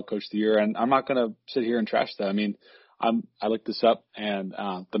Carlisle, Coach of the Year. And I'm not going to sit here and trash that. I mean, I looked this up, and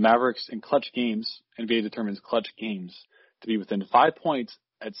the Mavericks in clutch games, NBA determines clutch games to be within 5 points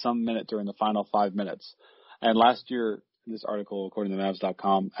at some minute during the final 5 minutes. And last year, in this article, according to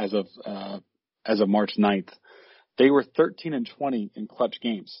Mavs.com, as of March 9th, they were 13-20 in clutch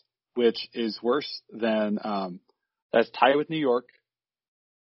games, which is worse than that's tied with New York.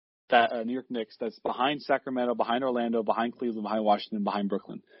 That New York Knicks, that's behind Sacramento, behind Orlando, behind Cleveland, behind Washington, behind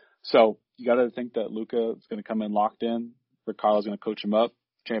Brooklyn. So you got to think that Luka is going to come in locked in. Rick Carlisle's going to coach him up,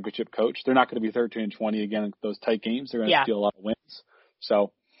 championship coach. They're not going to be 13-20 again in those tight games. They're going to steal a lot of wins.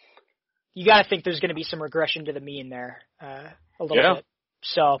 So you got to think there's going to be some regression to the mean there a little bit.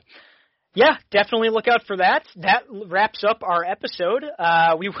 So, yeah, definitely look out for that. That wraps up our episode.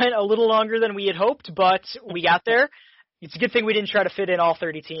 We went a little longer than we had hoped, but we got there. It's a good thing we didn't try to fit in all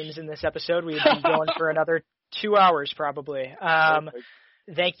 30 teams in this episode. We'd be going for another 2 hours probably.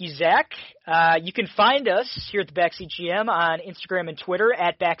 Thank you, Zach. You can find us here at the Backseat GM on Instagram and Twitter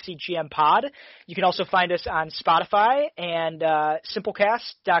at BackseatGMPod. You can also find us on Spotify and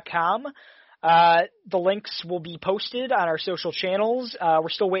Simplecast.com. The links will be posted on our social channels. We're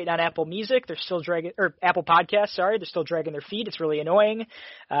still waiting on Apple Music. They're still Apple Podcasts, sorry. They're still dragging their feet. It's really annoying.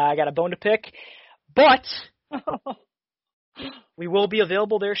 I got a bone to pick. But we will be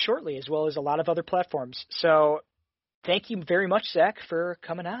available there shortly, as well as a lot of other platforms. So thank you very much, Zach, for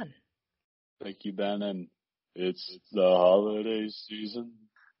coming on. Thank you, Ben, and it's the holiday season.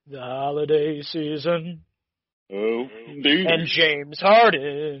 The holiday season. Oh, indeed. And James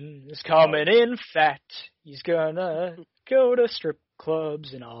Harden is coming in fat. He's gonna go to strip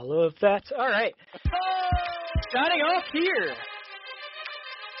clubs and all of that. All right. Signing off here.